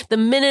like, the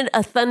minute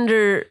a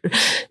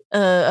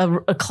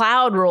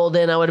cloud rolled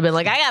in, I would have been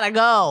like, I gotta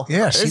go.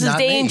 Yes, this is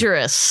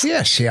dangerous.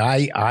 Yes,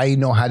 I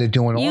know how to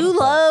do it. You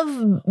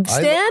love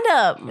stand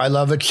up. I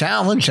love a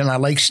challenge, and I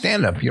like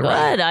stand up. You're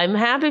right. Good. I'm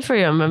happy for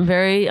you.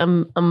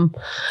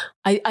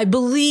 I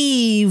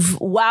believe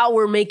while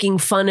we're making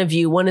fun of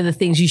you, one of the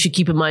things you should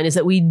keep in mind is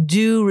that we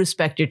do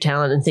respect your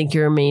talent and think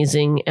you're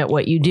amazing at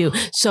what you do.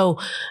 So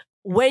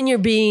when you're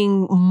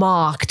being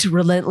mocked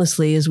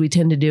relentlessly, as we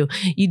tend to do,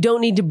 you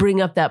don't need to bring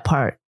up that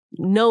part.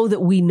 Know that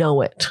we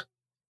know it.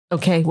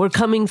 Okay. We're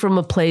coming from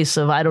a place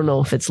of, I don't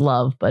know if it's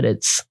love, but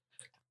it's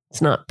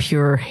not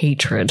pure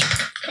hatred.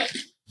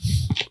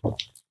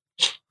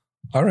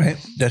 All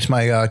right. That's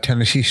my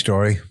Tennessee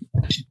story.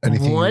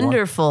 Anything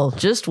wonderful.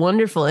 Just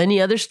wonderful. Any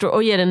other story? Oh,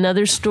 you had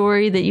another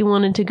story that you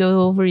wanted to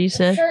go over, you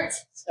said? Shirt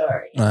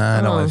story.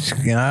 I know.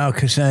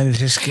 Because it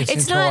just gets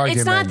into argument.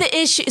 It's not the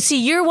issue.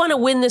 See, you want to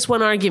win this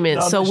one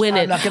argument, so win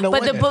it. But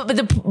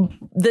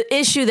the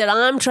issue that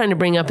I'm trying to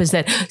bring up is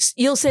that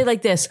you'll say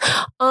like this,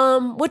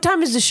 what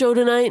time is the show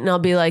tonight? And I'll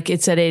be like,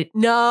 it's at 8.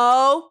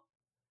 No.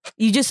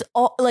 You just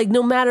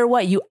no matter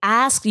what you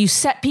ask, you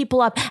set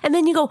people up, and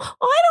then you go, oh,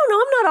 I don't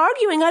know. I'm not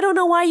arguing. I don't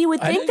know why you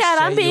would think that.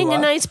 I'm being a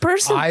nice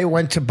person. I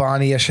went to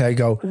Bonnie yesterday. I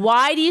go,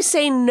 why do you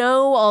say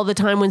no all the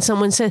time when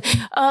someone says,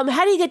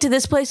 how do you get to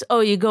this place? Oh,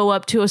 you go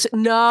up to us.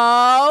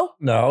 No,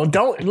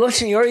 don't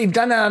listen. You've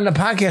done that on the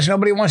podcast.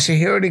 Nobody wants to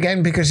hear it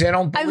again because they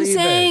don't believe it. I'm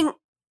saying,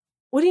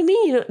 what do you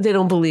mean they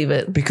don't believe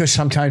it? Because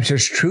sometimes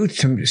there's truth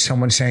to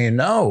someone saying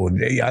no.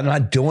 I'm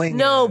not doing it.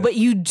 No, but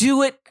you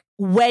do it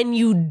when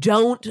you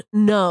don't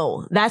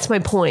know. That's my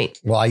point.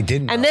 Well, I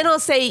didn't know. And then I'll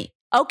say,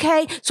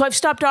 okay, so I've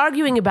stopped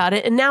arguing about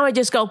it. And now I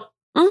just go,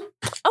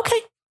 okay.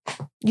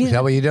 Is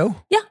that what you do?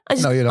 Yeah.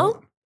 No, you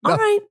don't. All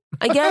right.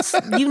 I guess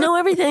you know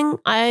everything.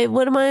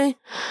 What am I?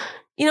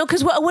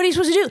 Because what are you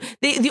supposed to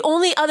do? The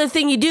only other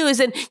thing you do is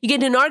then you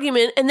get in an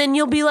argument and then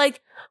you'll be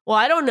like, well,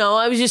 I don't know.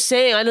 I was just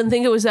saying, I didn't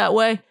think it was that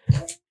way.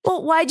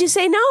 Well, why'd you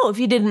say no if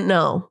you didn't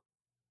know?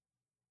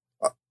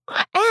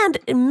 And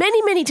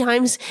many, many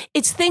times,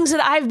 it's things that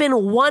I've been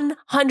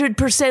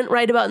 100%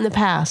 right about in the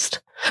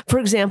past. For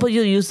example,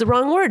 you'll use the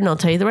wrong word and I'll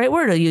tell you the right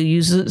word. Or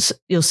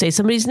you'll say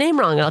somebody's name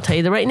wrong and I'll tell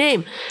you the right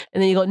name.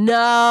 And then you go,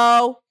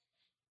 no.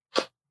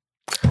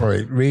 All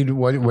right, read.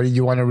 What did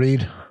you want to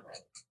read?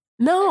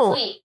 No.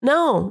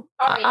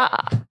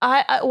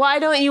 Why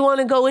don't you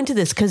want to go into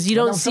this? Because you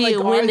don't see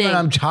it winning.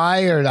 I'm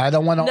tired. I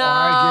don't want to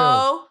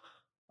argue.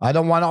 I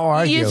don't want to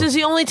argue. This is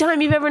the only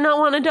time you've ever not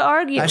wanted to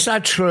argue. That's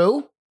not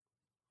true.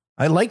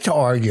 I like to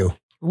argue.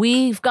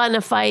 We've gotten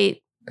a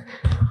fight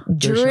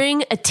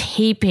during a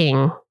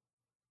taping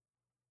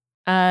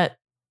this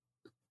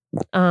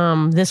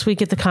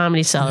week at the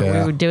Comedy Cellar. Yeah.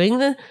 We were doing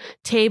the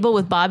table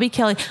with Bobby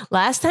Kelly.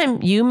 Last time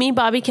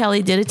Bobby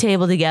Kelly did a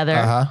table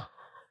together.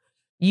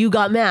 you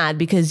got mad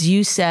because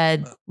you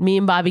said me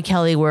and Bobby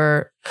Kelly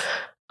were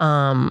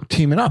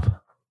teaming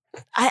up.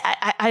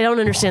 I don't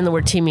understand the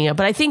word teaming up,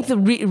 but I think the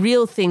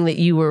real thing that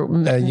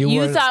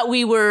you thought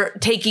we were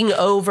taking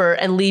over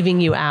and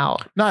leaving you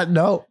out.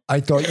 No,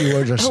 I thought you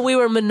were just. We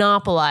were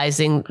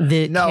monopolizing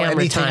the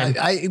camera time.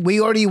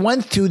 We already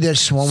went through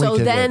this when we did it.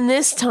 So then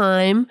this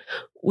time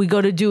we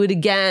go to do it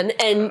again,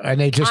 and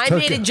they just I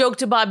made a joke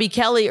to Bobby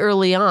Kelly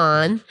early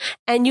on,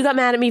 and you got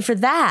mad at me for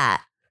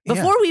that.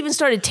 Before we even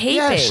started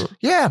taping.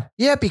 Yes.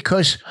 Yeah,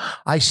 because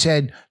I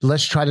said,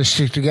 let's try to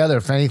stick together.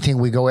 If anything,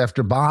 we go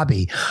after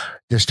Bobby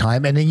this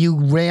time. And then you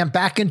ran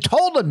back and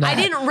told him that.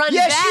 I didn't run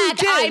back. You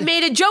did. I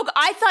made a joke.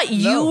 I thought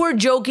you were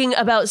joking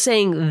about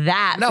saying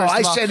that. No,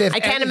 I said I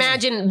can't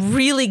imagine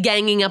really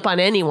ganging up on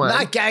anyone.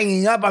 Not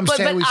ganging up. I'm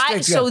saying we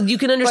stick together. So you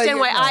can understand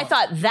why I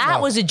thought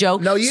that was a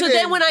joke. No, you so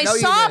didn't. Then when I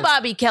saw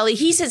Bobby Kelly,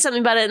 he said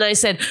something about it, and I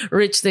said,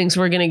 Rich thinks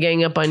we're going to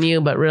gang up on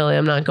you, but really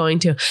I'm not going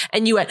to.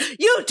 And you went,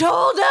 you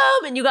told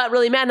him, and you got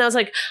really mad. And I was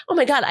like, oh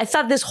my God, I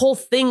thought this whole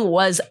thing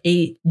was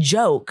a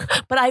joke.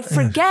 But I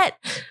forget,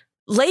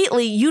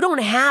 lately, you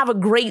don't have a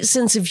great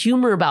sense of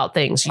humor about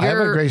things. I have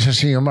a great sense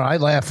of humor. I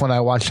laugh when I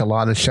watch a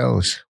lot of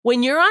shows.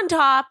 When you're on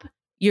top,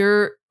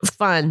 you're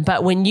fun.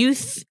 But when you,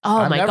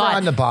 I'm never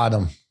on the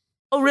bottom.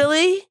 Oh,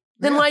 really?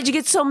 Then why'd you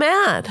get so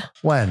mad?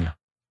 When?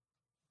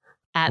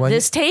 At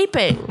this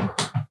taping.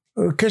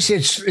 Because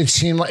it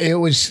seemed like it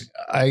was,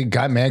 I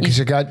got mad because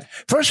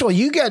first of all,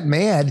 you got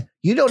mad.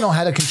 You don't know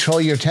how to control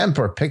your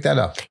temper. Pick that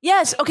up.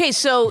 Yes. Okay.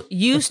 So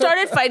you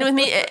started fighting with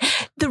me.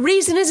 The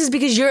reason is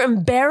because you're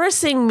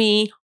embarrassing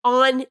me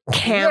on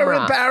camera.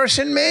 You're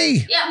embarrassing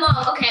me. Yeah,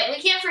 Mom. Okay.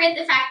 We can't forget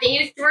the fact that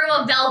you threw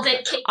a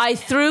velvet cake. I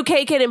threw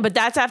cake at him, but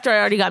that's after I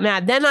already got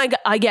mad. Then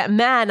I get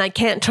mad and I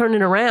can't turn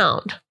it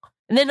around.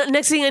 And then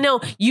next thing I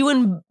know, you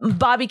and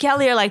Bobby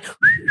Kelly are like...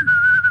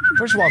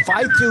 First of all, if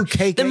I threw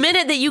cake... The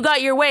minute that you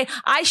got your way,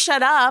 I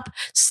shut up,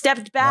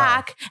 stepped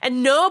back,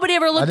 and nobody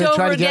ever looked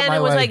over again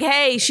and was like,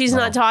 hey, she's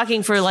not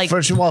talking for like...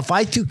 First of all, if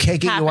I threw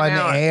cake at you on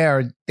the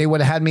air, they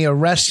would have had me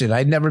arrested.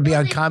 I'd never be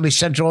on Comedy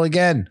Central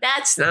again.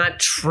 That's not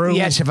true.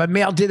 Yes, if a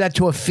male did that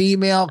to a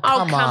female,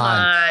 come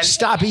on.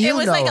 Stop it. It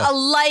was like a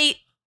light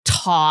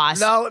toss.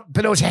 No,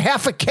 but it was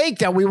half a cake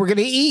that we were going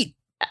to eat.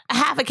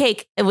 Half a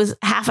cake. It was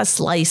half a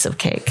slice of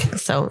cake.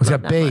 So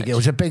it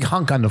was a big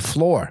hunk on the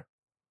floor.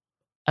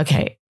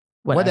 Okay.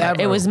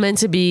 Whatever. It was meant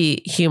to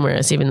be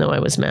humorous, even though I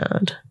was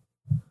mad.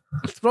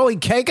 Throwing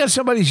cake on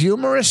somebody's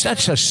humorous?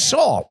 That's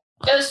assault.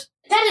 That is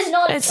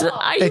not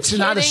assault. It's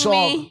not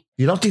assault. Me?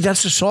 You don't think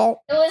that's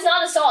assault? It was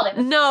not assault.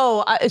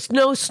 No, it's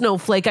no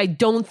snowflake. I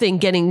don't think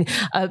getting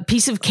a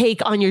piece of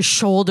cake on your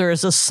shoulder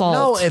is assault.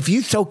 No, if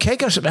you throw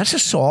cake on somebody, that's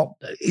assault.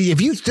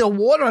 If you throw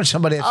water on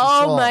somebody, that's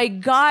assault. Oh my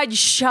God,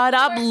 shut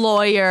up,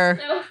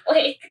 lawyer.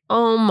 Snowflake.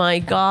 Oh my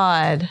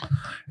God.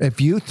 If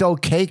you throw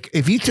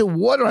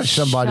water on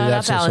somebody,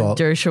 that's assault. Alan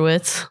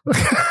Dershowitz.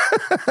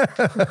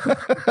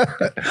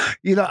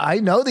 I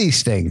know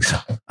these things.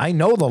 I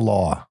know the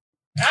law.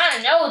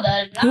 I know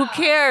that. Who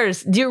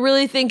cares? Do you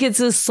really think it's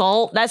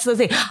assault? That's the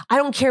thing. I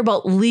don't care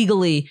about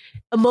legally.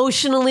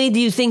 Emotionally, do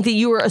you think that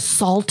you were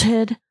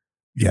assaulted?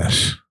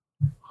 Yes.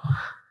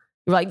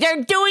 You're like,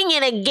 they're doing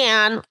it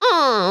again.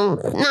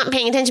 Not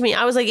paying attention to me.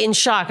 I was like in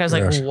shock. I was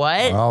like,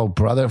 what? Oh,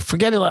 brother,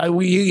 forget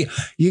it.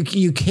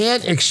 You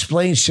can't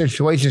explain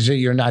situations that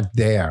you're not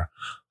there.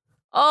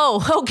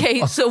 Oh,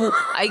 okay. So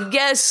I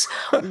guess,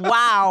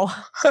 wow.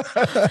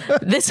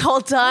 This whole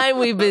time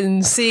we've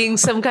been seeing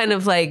some kind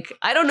of like,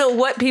 I don't know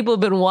what people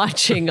have been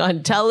watching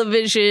on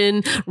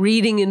television,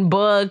 reading in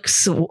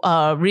books,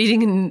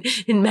 reading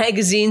in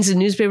magazines and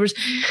newspapers.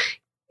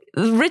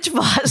 Rich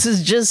Voss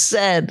has just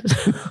said,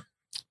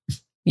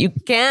 you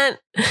can't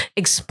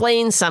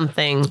explain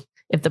something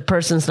if the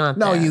person's not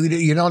there. No,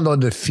 you don't know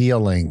the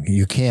feeling.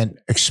 You can't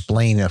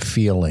explain a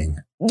feeling.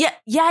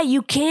 Yeah,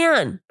 you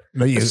can.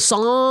 No, the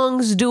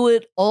songs do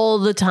it all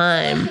the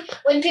time.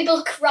 When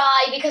people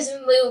cry because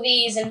of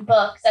movies and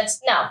books,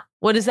 no.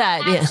 What is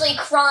that? Actually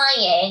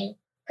crying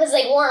because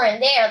they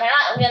weren't there. They're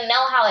not going to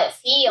know how it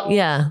feels.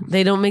 Yeah,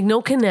 they don't make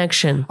no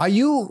connection. Are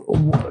you,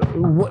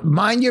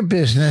 mind your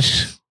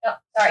business. Oh,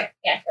 sorry.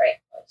 Yeah, great.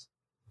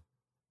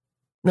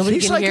 Nobody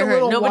She's can like hear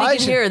her. Nobody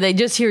can hear her. They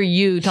just hear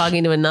you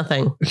talking to a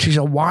nothing. She's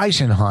a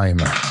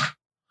Weisenheimer.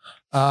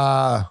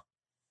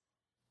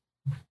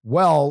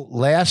 Well,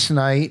 last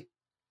night.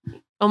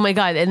 Oh my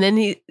God. And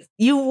then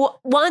you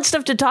want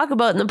stuff to talk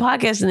about in the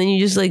podcast and then you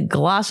just like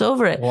gloss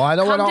over it. Well, I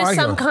don't want to argue.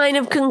 Some kind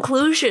of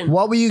conclusion.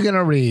 What were you going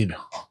to read?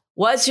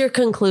 What's your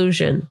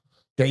conclusion?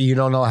 That you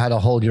don't know how to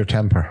hold your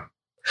temper.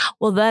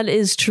 Well, that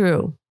is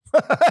true.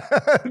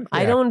 Yeah.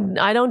 I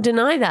don't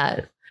deny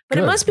that. But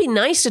Good. It must be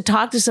nice to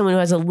talk to someone who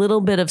has a little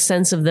bit of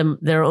sense of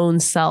their own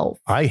self.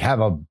 I have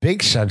a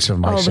big sense of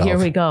myself. Oh, here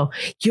we go.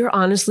 You're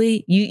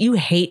honestly, you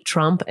hate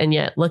Trump and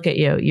yet look at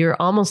you. You're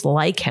almost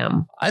like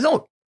him. I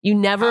don't. You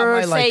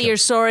never say you're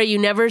sorry. You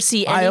never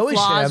see any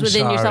flaws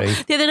within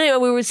yourself. The other night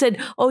when we said,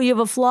 oh, you have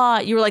a flaw.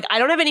 You were like, I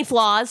don't have any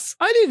flaws.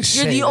 I didn't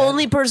say that. You're the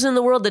only person in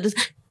the world that does.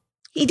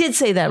 He did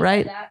say that,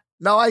 right?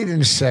 No, I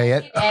didn't say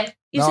it.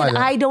 You said,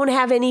 I don't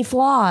have any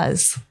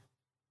flaws.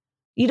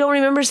 You don't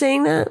remember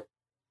saying that?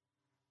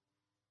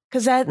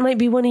 Because that might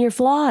be one of your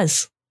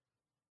flaws,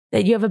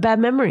 that you have a bad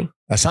memory.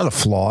 That's not a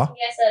flaw.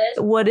 Yes, it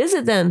is. What is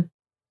it then?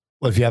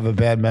 Well, if you have a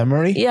bad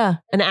memory? Yeah.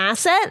 An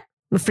asset?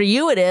 For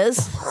you, it is.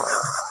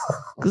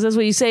 Because that's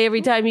what you say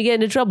every time you get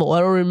into trouble.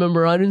 I don't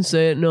remember. I didn't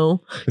say it.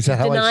 No. Is that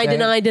how I say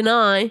it?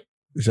 Deny.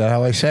 Is that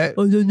how I say it?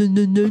 Oh,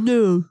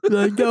 no.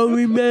 I don't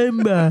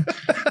remember.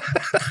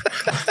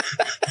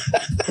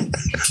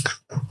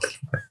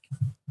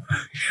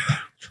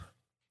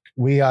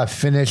 We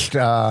finished.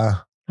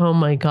 Oh,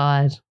 my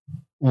God.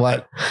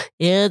 What?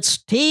 It's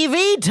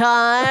TV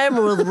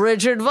time with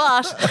Richard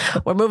Voss.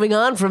 We're moving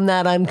on from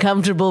that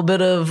uncomfortable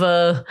bit of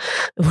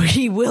where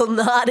he will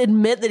not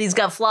admit that he's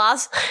got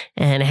flaws.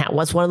 And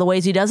what's one of the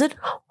ways he does it?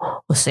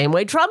 The same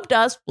way Trump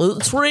does.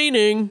 It's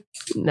raining.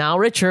 Now,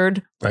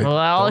 Richard.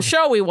 Well, a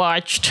show we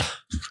watched.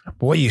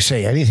 Boy, you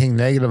say anything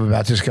negative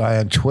about this guy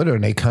on Twitter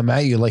and they come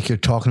at you like you're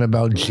talking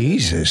about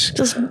Jesus.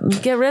 Just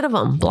get rid of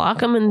them. Block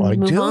them and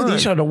move on.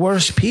 These are the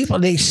worst people.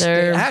 They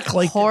act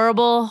like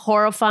horrible,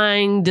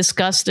 horrifying,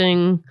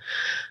 disgusting,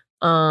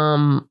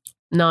 not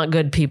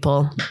good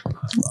people.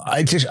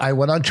 I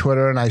went on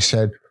Twitter and I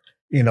said,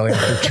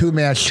 after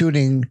two-mass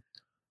shooting,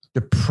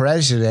 the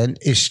president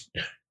is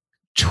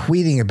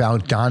tweeting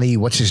about Donnie,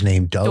 what's his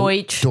name?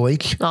 Deutsch.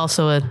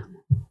 Also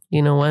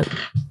you know what?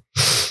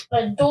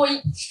 A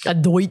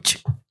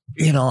Deutsch.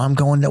 I'm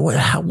going,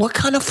 what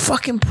kind of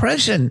fucking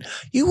president?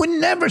 You would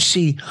never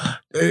see,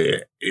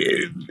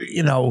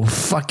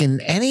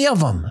 fucking any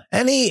of them.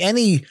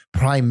 Any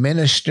prime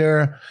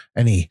minister,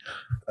 any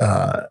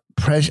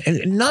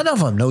president, none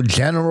of them. No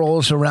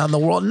generals around the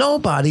world.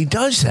 Nobody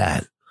does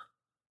that.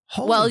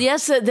 Well,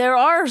 yes, there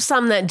are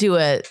some that do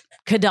it.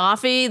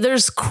 Gaddafi,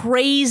 there's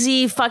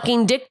crazy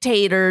fucking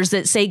dictators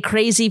that say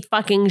crazy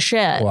fucking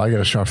shit. Well, I got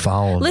to start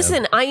following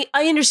Listen, them. I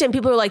understand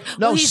people are like,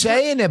 he's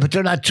saying it, but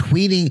they're not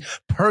tweeting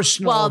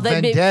personal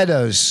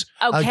vendettas.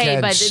 Okay,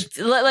 but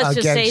let's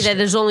just say that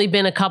there's only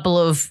been a couple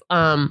of,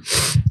 10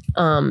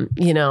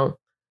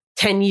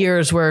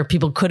 years where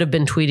people could have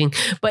been tweeting.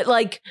 But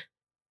like,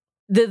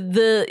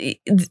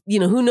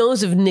 who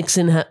knows if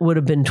Nixon would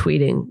have been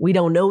tweeting? We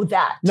don't know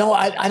that. No,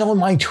 I don't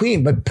mind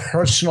tweeting, but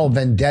personal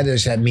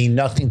vendettas that mean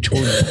nothing to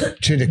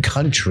the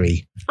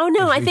country. Oh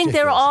no, I think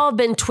they're all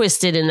been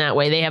twisted in that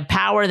way. They have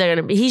power.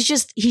 He's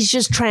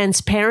just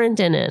transparent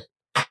in it.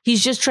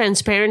 He's just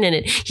transparent in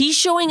it. He's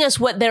showing us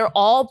what they're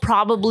all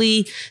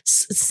probably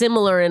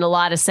similar in a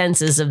lot of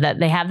senses, of that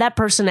they have that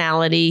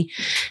personality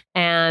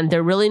and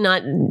they're really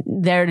not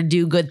there to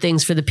do good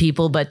things for the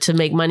people, but to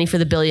make money for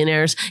the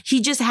billionaires.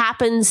 He just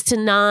happens to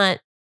not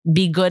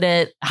be good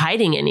at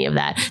hiding any of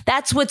that.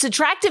 That's what's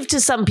attractive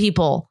to some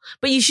people.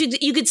 But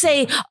you could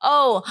say,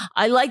 oh,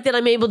 I like that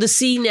I'm able to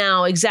see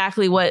now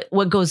exactly what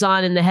goes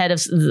on in the head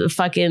of the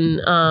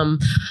fucking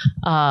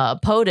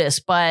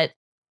POTUS, but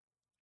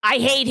I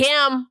hate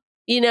him.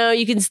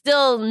 You can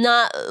still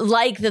not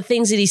like the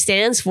things that he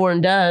stands for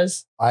and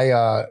does.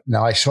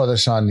 Now I saw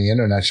this on the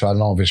internet, so I don't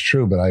know if it's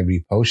true, but I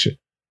reposted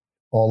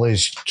all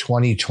his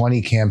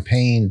 2020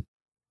 campaign.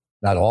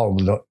 Not all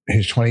of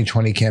his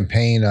 2020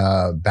 campaign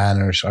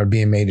banners are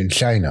being made in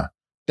China.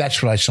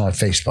 That's what I saw on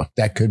Facebook.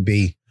 That could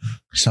be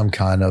some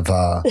kind of.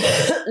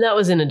 That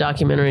was in a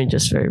documentary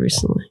just very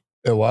recently.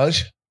 It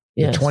was?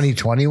 Yes. The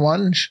 2020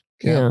 ones?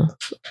 Yeah.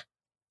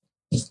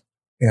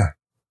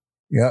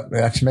 Yep,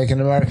 that's making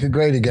America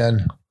great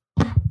again.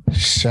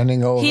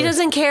 Sending over. He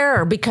doesn't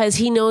care because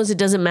he knows it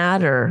doesn't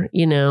matter.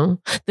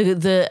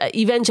 The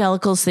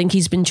evangelicals think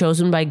he's been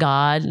chosen by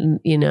God.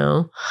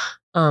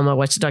 I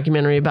watched a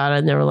documentary about it,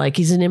 and they were like,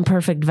 he's an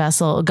imperfect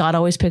vessel. God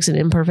always picks an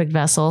imperfect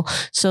vessel.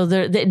 So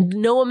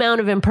no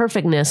amount of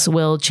imperfectness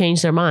will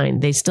change their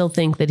mind. They still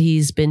think that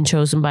he's been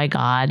chosen by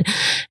God,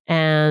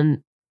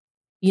 and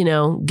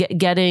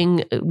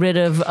getting rid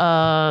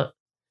of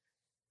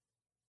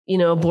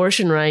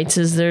abortion rights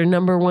is their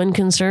number one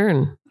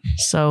concern.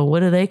 So what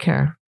do they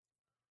care?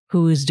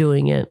 Who is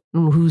doing it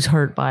and who's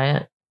hurt by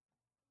it?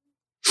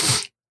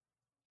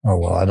 Oh,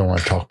 well, I don't want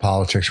to talk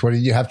politics. What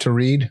did you have to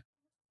read?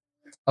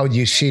 Oh, do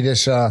you see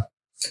this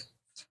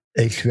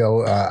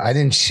HBO? I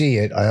didn't see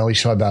it. I only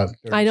saw about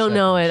 30 I don't seconds.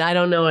 know it.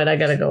 I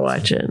got to go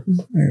watch it.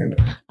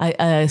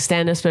 I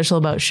stand-up special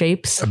about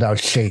shapes. About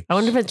shapes. I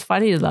wonder if it's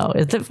funny, though.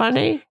 Is it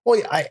funny?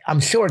 Well,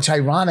 I'm sure it's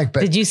ironic, but...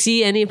 Did you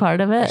see any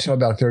part of it? I saw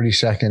about 30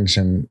 seconds,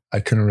 and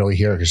I couldn't really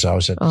hear it because I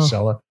was at the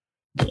cellar.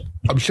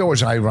 I'm sure it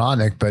was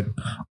ironic, but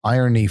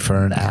irony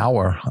for an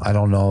hour. I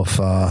don't know if...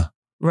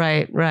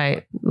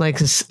 Right. Like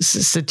a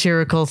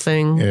satirical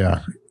thing.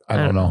 Yeah. I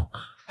don't know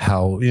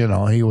how,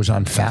 he was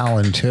on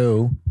Fallon,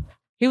 too.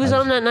 He was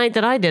on that night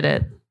that I did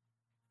it.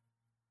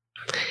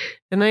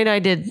 The night I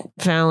did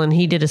Fallon,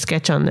 he did a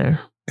sketch on there.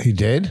 He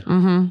did?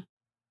 Mm-hmm.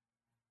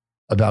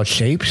 About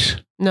shapes?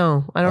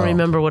 No, I don't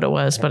remember what it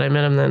was, but I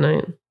met him that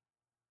night.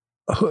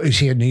 Is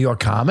he a New York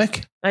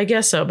comic? I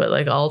guess so, but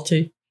like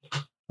Alti.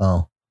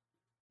 Oh.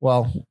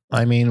 Well,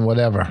 I mean,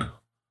 whatever.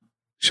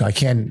 So I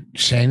can't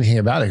say anything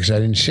about it because I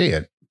didn't see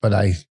it, but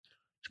it's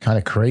kind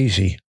of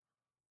crazy.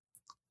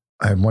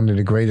 I have one of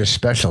the greatest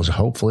specials.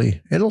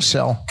 Hopefully, it'll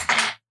sell.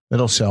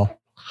 It'll sell.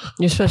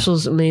 Your special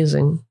is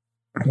amazing.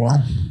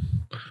 Well,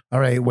 all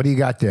right. What do you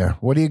got there?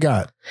 What do you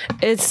got?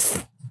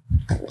 It's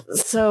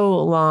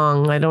so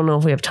long. I don't know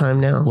if we have time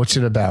now. What's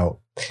it about?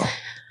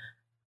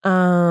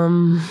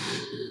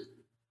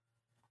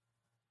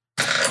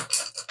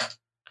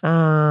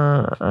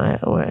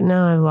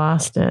 Now I've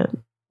lost it.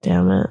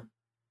 Damn it.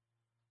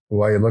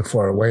 While you look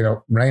for it, wait,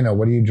 Raina,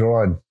 what are you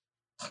drawing?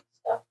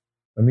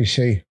 Let me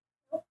see.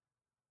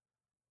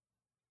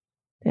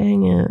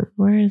 Dang it.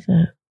 Where is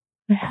it?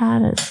 I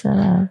had it set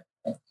up.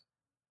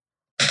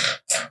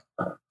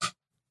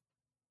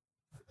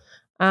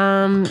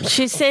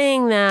 She's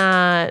saying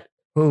that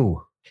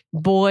who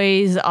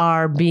boys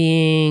are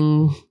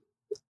being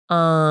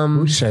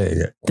who's saying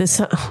it? This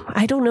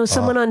I don't know,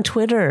 someone on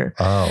Twitter.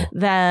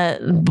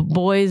 That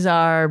boys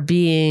are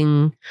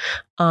being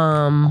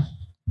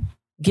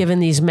given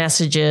these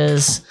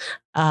messages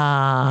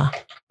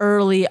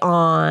early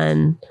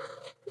on,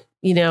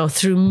 you know,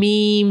 through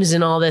memes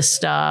and all this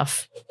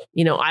stuff.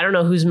 You know, I don't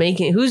know who's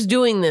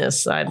doing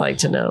this. I'd like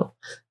to know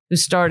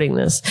who's starting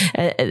this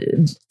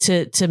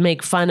to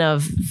make fun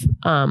of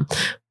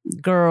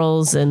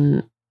girls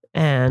and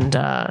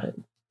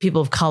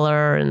people of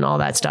color and all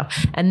that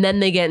stuff. And then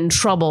they get in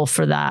trouble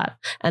for that.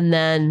 And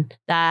then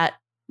that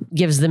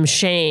gives them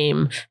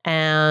shame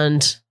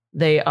and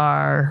they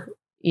are,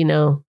 you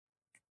know,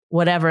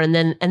 whatever. And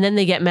then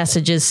they get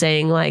messages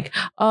saying like,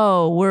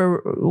 oh,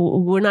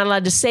 we're not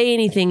allowed to say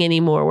anything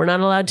anymore. We're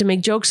not allowed to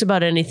make jokes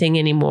about anything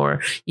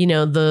anymore. You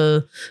know,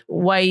 the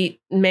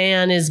white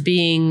man is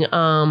being,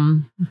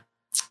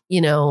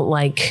 you know,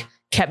 like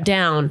kept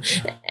down.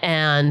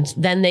 And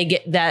then they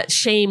get that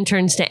shame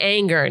turns to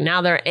anger.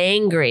 Now they're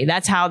angry.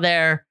 That's how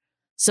they're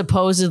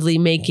supposedly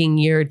making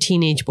your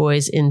teenage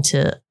boys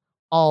into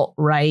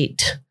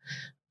alt-right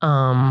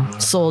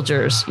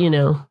soldiers, you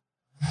know.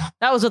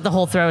 That was what the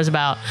whole thread was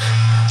about.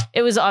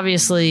 It was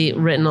obviously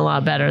written a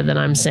lot better than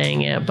I'm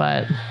saying it,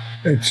 but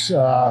it's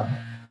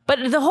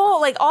but the whole,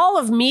 like, all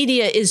of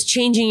media is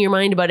changing your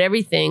mind about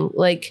everything.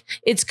 Like,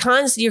 it's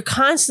you're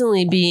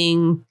constantly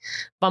being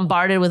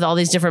bombarded with all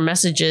these different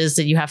messages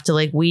that you have to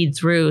like weed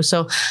through.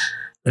 So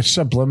it's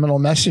subliminal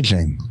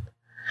messaging.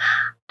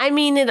 I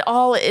mean,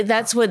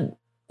 that's what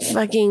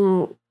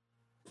fucking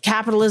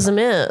capitalism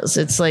is.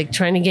 It's like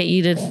trying to get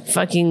you to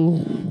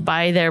fucking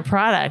buy their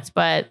product,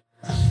 but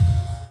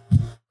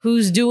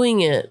who's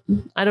doing it?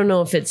 I don't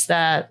know if it's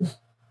that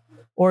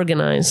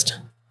organized.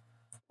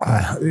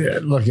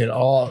 Look at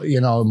all, you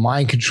know,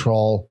 mind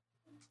control.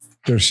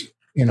 There's,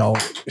 you know,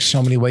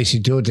 so many ways to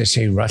do it. They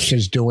say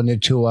Russia's doing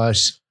it to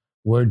us.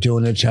 We're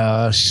doing it to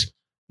us.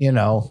 You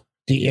know,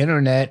 the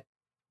internet,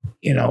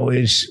 you know,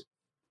 is,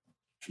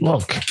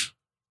 look,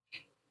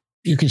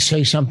 you could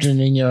say something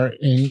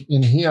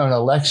in here on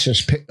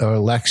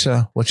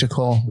Alexa, what's it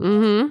called?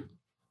 Mm-hmm.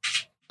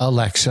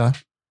 Alexa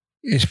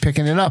is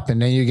picking it up, and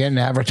then you're getting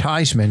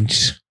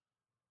advertisements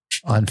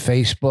on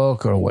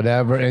Facebook or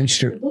whatever.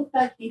 Look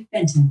back, Keith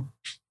Benton.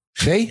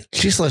 See,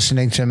 she's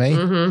listening to me.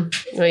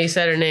 Mm-hmm. Well, you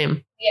said her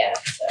name. Yeah,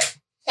 so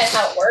kind of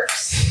how it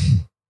works.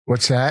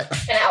 What's that?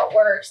 Kind of how it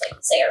works,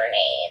 like say her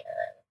name.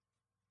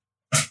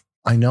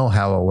 I know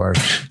how it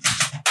works.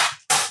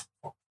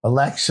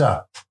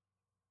 Alexa,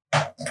 do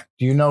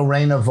you know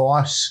Raina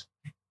Voss?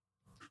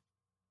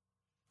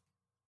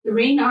 The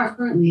Reign are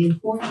currently in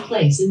fourth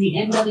place in the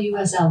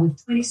NWSL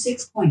with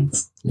 26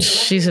 points.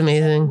 She's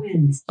amazing.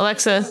 Wins,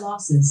 Alexa.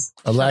 Losses.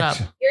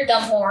 Alexa. You're a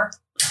dumb whore.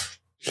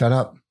 Shut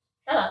up.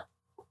 Shut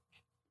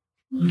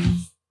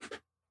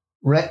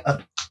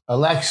up.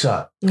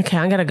 Alexa. Okay,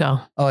 I gotta go.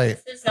 Oh, wait.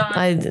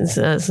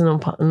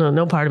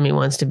 No part of me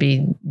wants to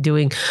be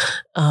doing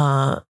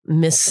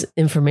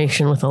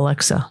misinformation with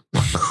Alexa.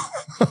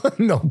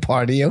 No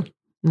part of you?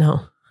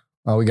 No.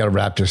 Oh, we got to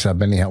wrap this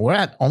up anyhow.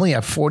 We're only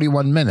at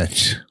 41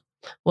 minutes.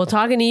 Well,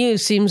 talking to you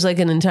seems like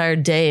an entire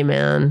day,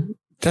 man.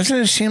 Doesn't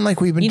it seem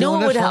like we've been doing this? You know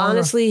what would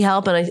honestly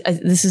help? And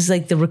this is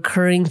like the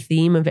recurring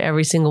theme of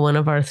every single one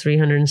of our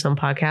 300 and some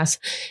podcasts.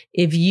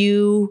 If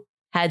you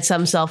had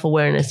some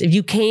self-awareness, if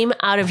you came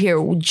out of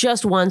here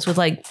just once with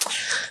like,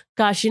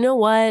 gosh, you know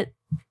what?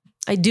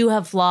 I do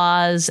have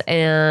flaws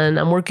and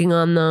I'm working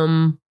on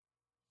them.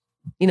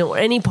 You know,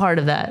 any part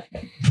of that.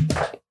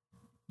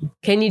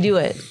 Can you do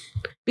it?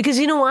 Because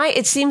you know why?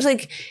 It seems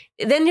like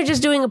then you're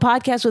just doing a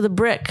podcast with a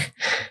brick.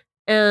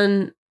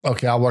 And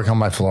okay, I'll work on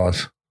my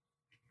flaws.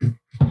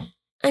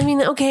 I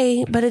mean,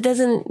 okay, but it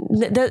doesn't,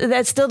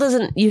 that still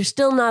doesn't, you're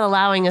still not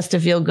allowing us to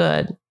feel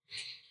good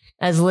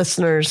as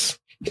listeners.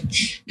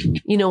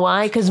 You know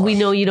why? Because we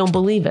know you don't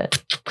believe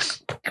it.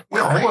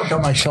 I work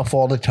on myself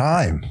all the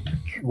time.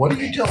 What are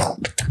you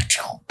doing?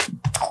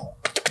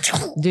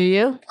 Do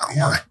you?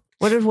 Yeah.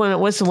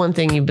 What's the one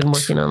thing you've been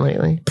working on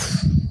lately?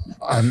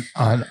 On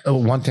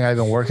one thing I've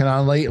been working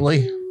on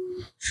lately.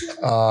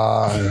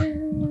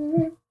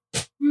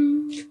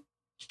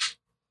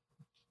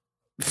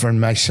 For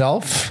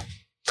myself?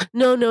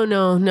 No.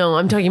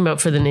 I'm talking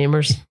about for the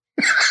neighbors.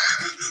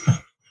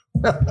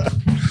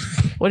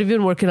 What have you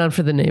been working on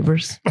for the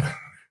neighbors?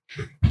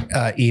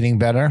 Eating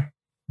better.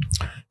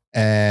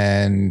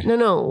 And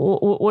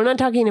no, we're not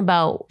talking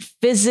about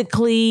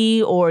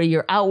physically or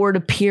your outward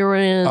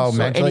appearance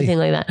or anything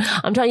like that.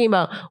 I'm talking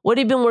about what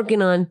have you been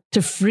working on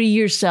to free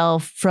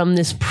yourself from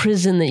this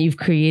prison that you've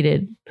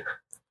created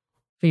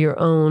for your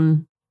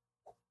own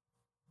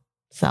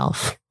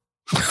self.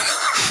 I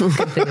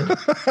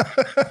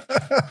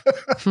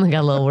got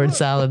a little word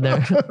salad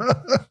there.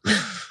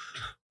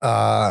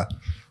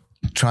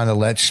 Trying to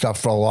let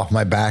stuff roll off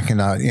my back and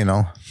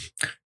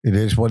it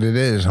is what it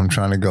is. I'm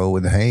trying to go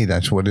with, hey,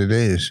 that's what it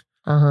is.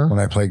 When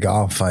I play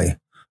golf, I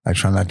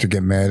try not to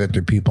get mad at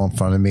the people in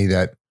front of me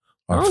that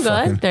are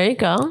good. There you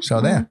go.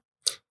 So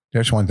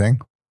there's one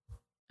thing.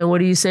 And what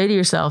do you say to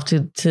yourself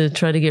to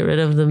try to get rid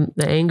of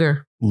the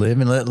anger?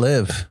 Live and let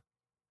live.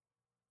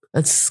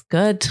 That's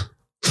good.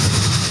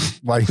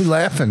 Why are you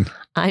laughing?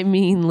 I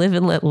mean, live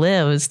and let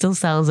live. It still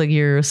sounds like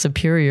you're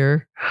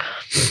superior.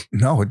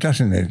 No, it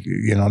doesn't.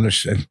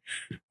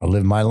 I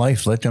live my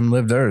life. Let them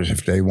live theirs.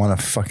 If they want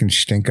to fucking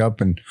stink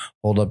up and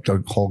hold up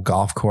the whole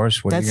golf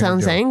course, that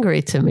sounds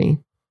angry to me.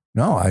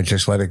 No, I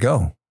just let it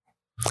go.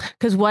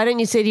 Because why don't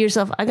you say to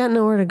yourself, I got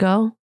nowhere to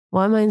go?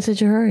 Why am I in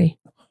such a hurry?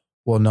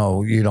 Well,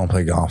 no, you don't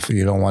play golf.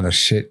 You don't want to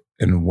sit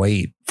and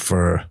wait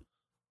for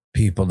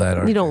people that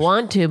are... You don't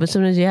want to, but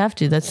sometimes you have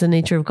to. That's the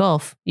nature of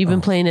golf. You've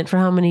been playing it for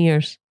how many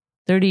years?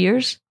 30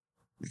 years?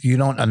 You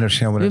don't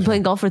understand what You've been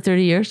playing golf for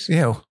 30 years?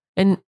 Yeah.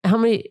 And how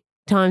many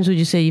times would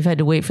you say you've had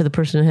to wait for the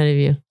person ahead of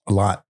you? A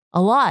lot.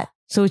 A lot.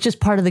 So it's just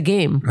part of the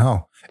game.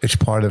 No, it's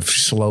part of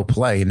slow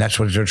play. And that's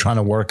what they're trying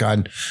to work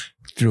on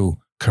through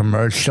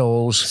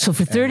commercials. So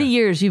for 30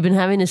 years, you've been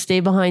having to stay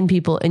behind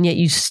people, and yet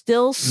you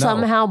still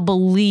somehow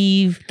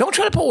believe. Don't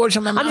try to put words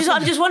in my mouth.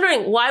 I'm just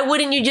wondering, why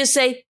wouldn't you just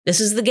say, this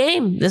is the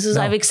game.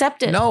 I've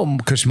accepted. No,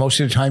 because most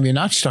of the time you're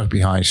not stuck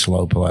behind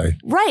slow play.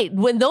 Right.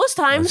 When those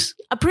times,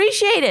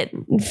 appreciate it.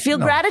 Feel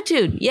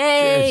gratitude.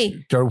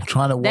 Yay. They're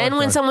trying to work. Then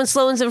when someone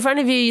slows in front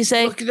of you, you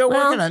say, look, they're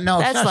working on it. No,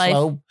 that's it's not life.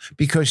 Slow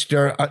because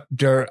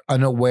they're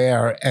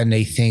unaware and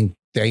they think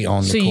they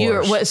own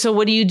the course. So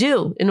what do you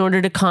do in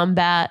order to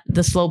combat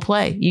the slow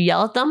play? You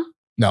yell at them?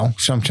 No,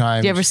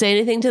 sometimes. Do you ever say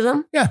anything to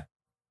them? Yeah.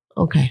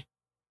 Okay.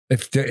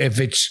 If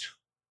it's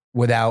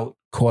without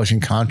causing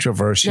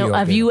controversy. No,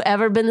 have you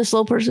ever been the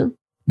slow person?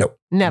 No.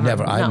 Never.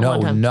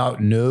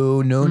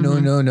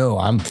 No.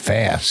 I'm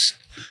fast.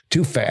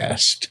 Too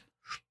fast.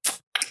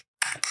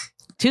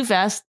 Too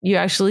fast. You're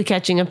actually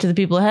catching up to the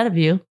people ahead of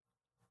you.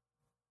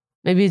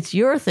 Maybe it's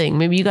your thing.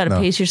 Maybe you got to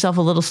pace yourself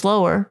a little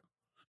slower.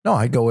 No,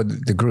 I go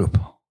with the group.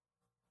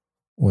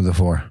 With the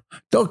four.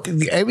 Don't,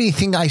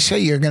 everything I say,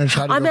 you're going to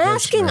try to. I'm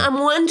asking. I'm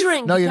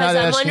wondering. No, you're not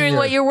asking. I'm wondering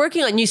what you're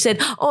working on. You said,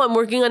 "Oh, I'm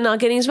working on not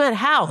getting as mad."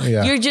 How?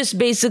 Yeah. You're just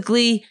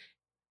basically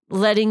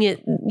letting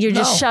it. You're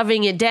just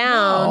shoving it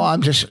down. No,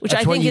 I'm just. Which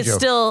I think is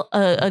still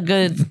a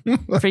good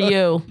for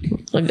you.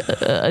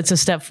 It's a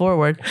step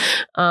forward.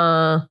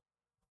 But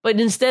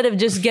instead of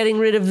just getting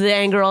rid of the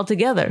anger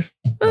altogether,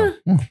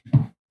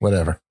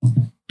 whatever.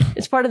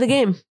 It's part of the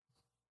game.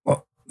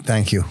 Well,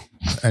 thank you.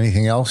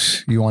 Anything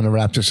else you want to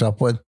wrap this up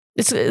with?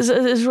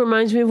 This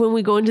reminds me of when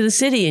we go into the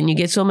city and you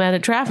get so mad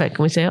at traffic. And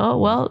we say, oh,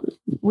 well,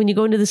 when you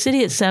go into the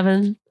city at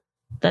 7,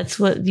 that's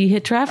what you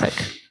hit traffic.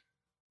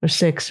 Or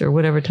 6 or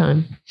whatever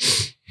time.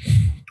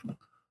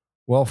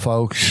 Well,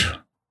 folks,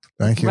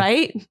 thank you.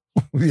 Right?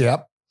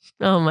 Yep.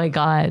 Oh, my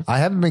God. I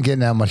haven't been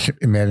getting that much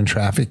mad in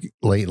traffic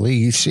lately.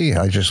 You see,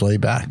 I just lay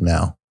back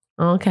now.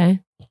 Okay.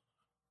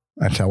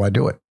 That's how I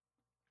do it.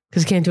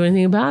 Because you can't do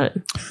anything about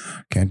it.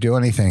 Can't do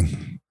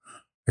anything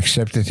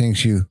except the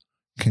things you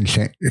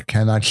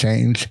cannot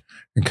change.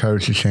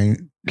 Encourage to change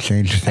the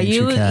things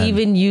you can. Are you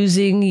even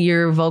using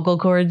your vocal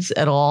cords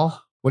at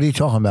all? What are you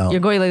talking about?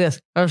 You're going like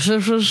this.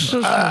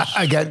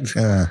 I get.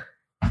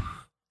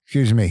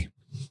 Excuse me.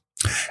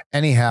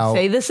 Anyhow,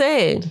 say the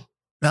saying.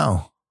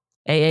 No.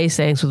 AA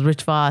sayings with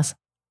Rich Voss.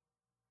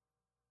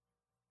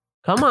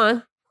 Come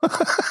on.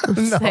 No,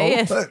 say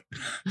it.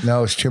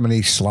 No, it's too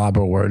many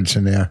slobber words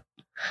in there.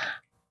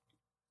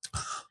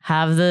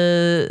 Have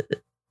the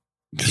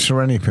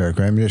serenity prayer.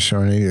 Grant me the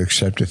serenity to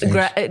accept the things.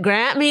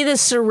 Grant me the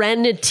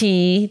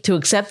serenity to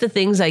accept the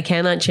things I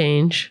cannot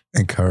change.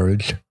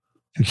 Encourage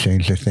to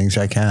change the things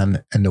I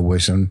can, and the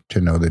wisdom to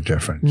know the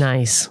difference.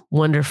 Nice.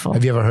 Wonderful.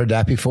 Have you ever heard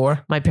that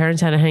before? My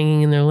parents had it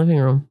hanging in their living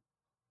room.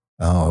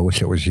 Oh, I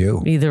wish it was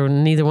you.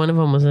 Neither one of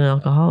them was an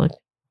alcoholic.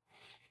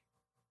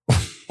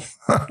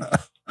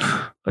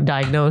 Or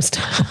diagnosed.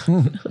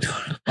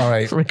 All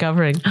right.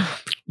 Recovering.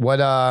 What,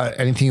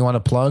 anything you want to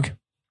plug?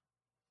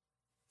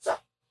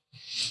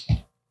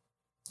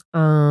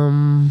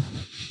 No.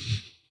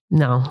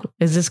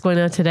 Is this going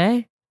out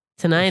today?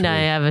 Tonight I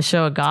have a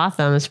show at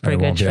Gotham. It's a pretty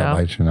good show.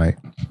 By tonight.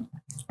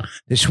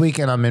 This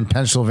weekend I'm in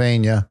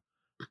Pennsylvania,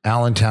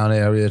 Allentown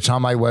area. It's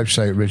on my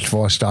website,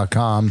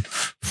 richvoss.com,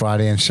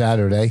 Friday and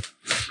Saturday.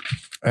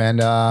 And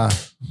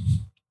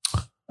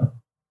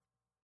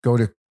go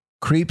to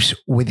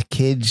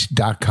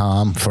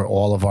creepswithkids.com for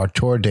all of our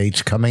tour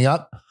dates coming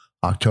up.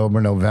 October,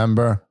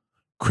 November.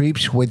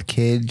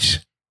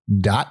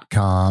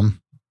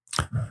 creepswithkids.com.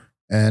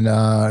 And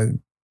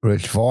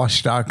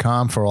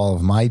richvoss.com for all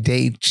of my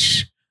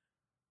dates.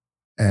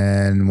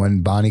 And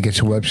when Bonnie gets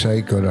a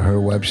website, go to her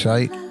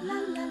website.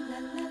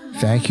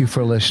 Thank you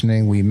for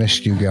listening. We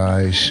missed you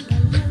guys.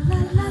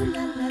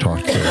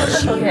 Talk to you later.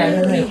 She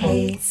really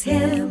hates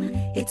him.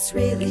 It's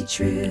really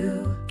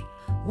true.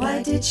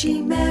 Why did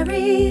she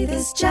marry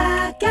this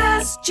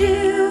jackass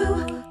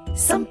Jew?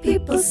 Some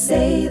people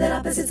say that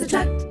opposites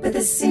attract, but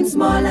this seems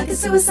more like a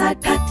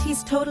suicide pact.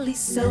 He's totally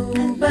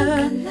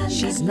sober,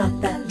 she's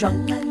not that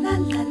drunk.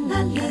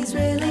 He's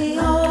really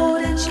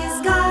old and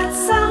she's got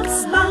some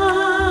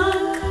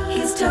spunk.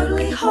 He's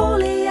totally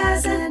holy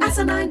as an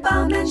asinine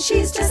bomb, and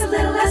she's just a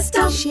little less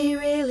dumb. She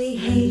really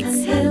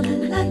hates him,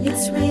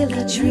 it's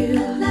really true.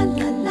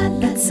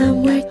 But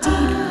somewhere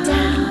deep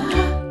down,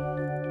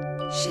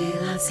 she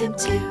loves him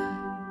too.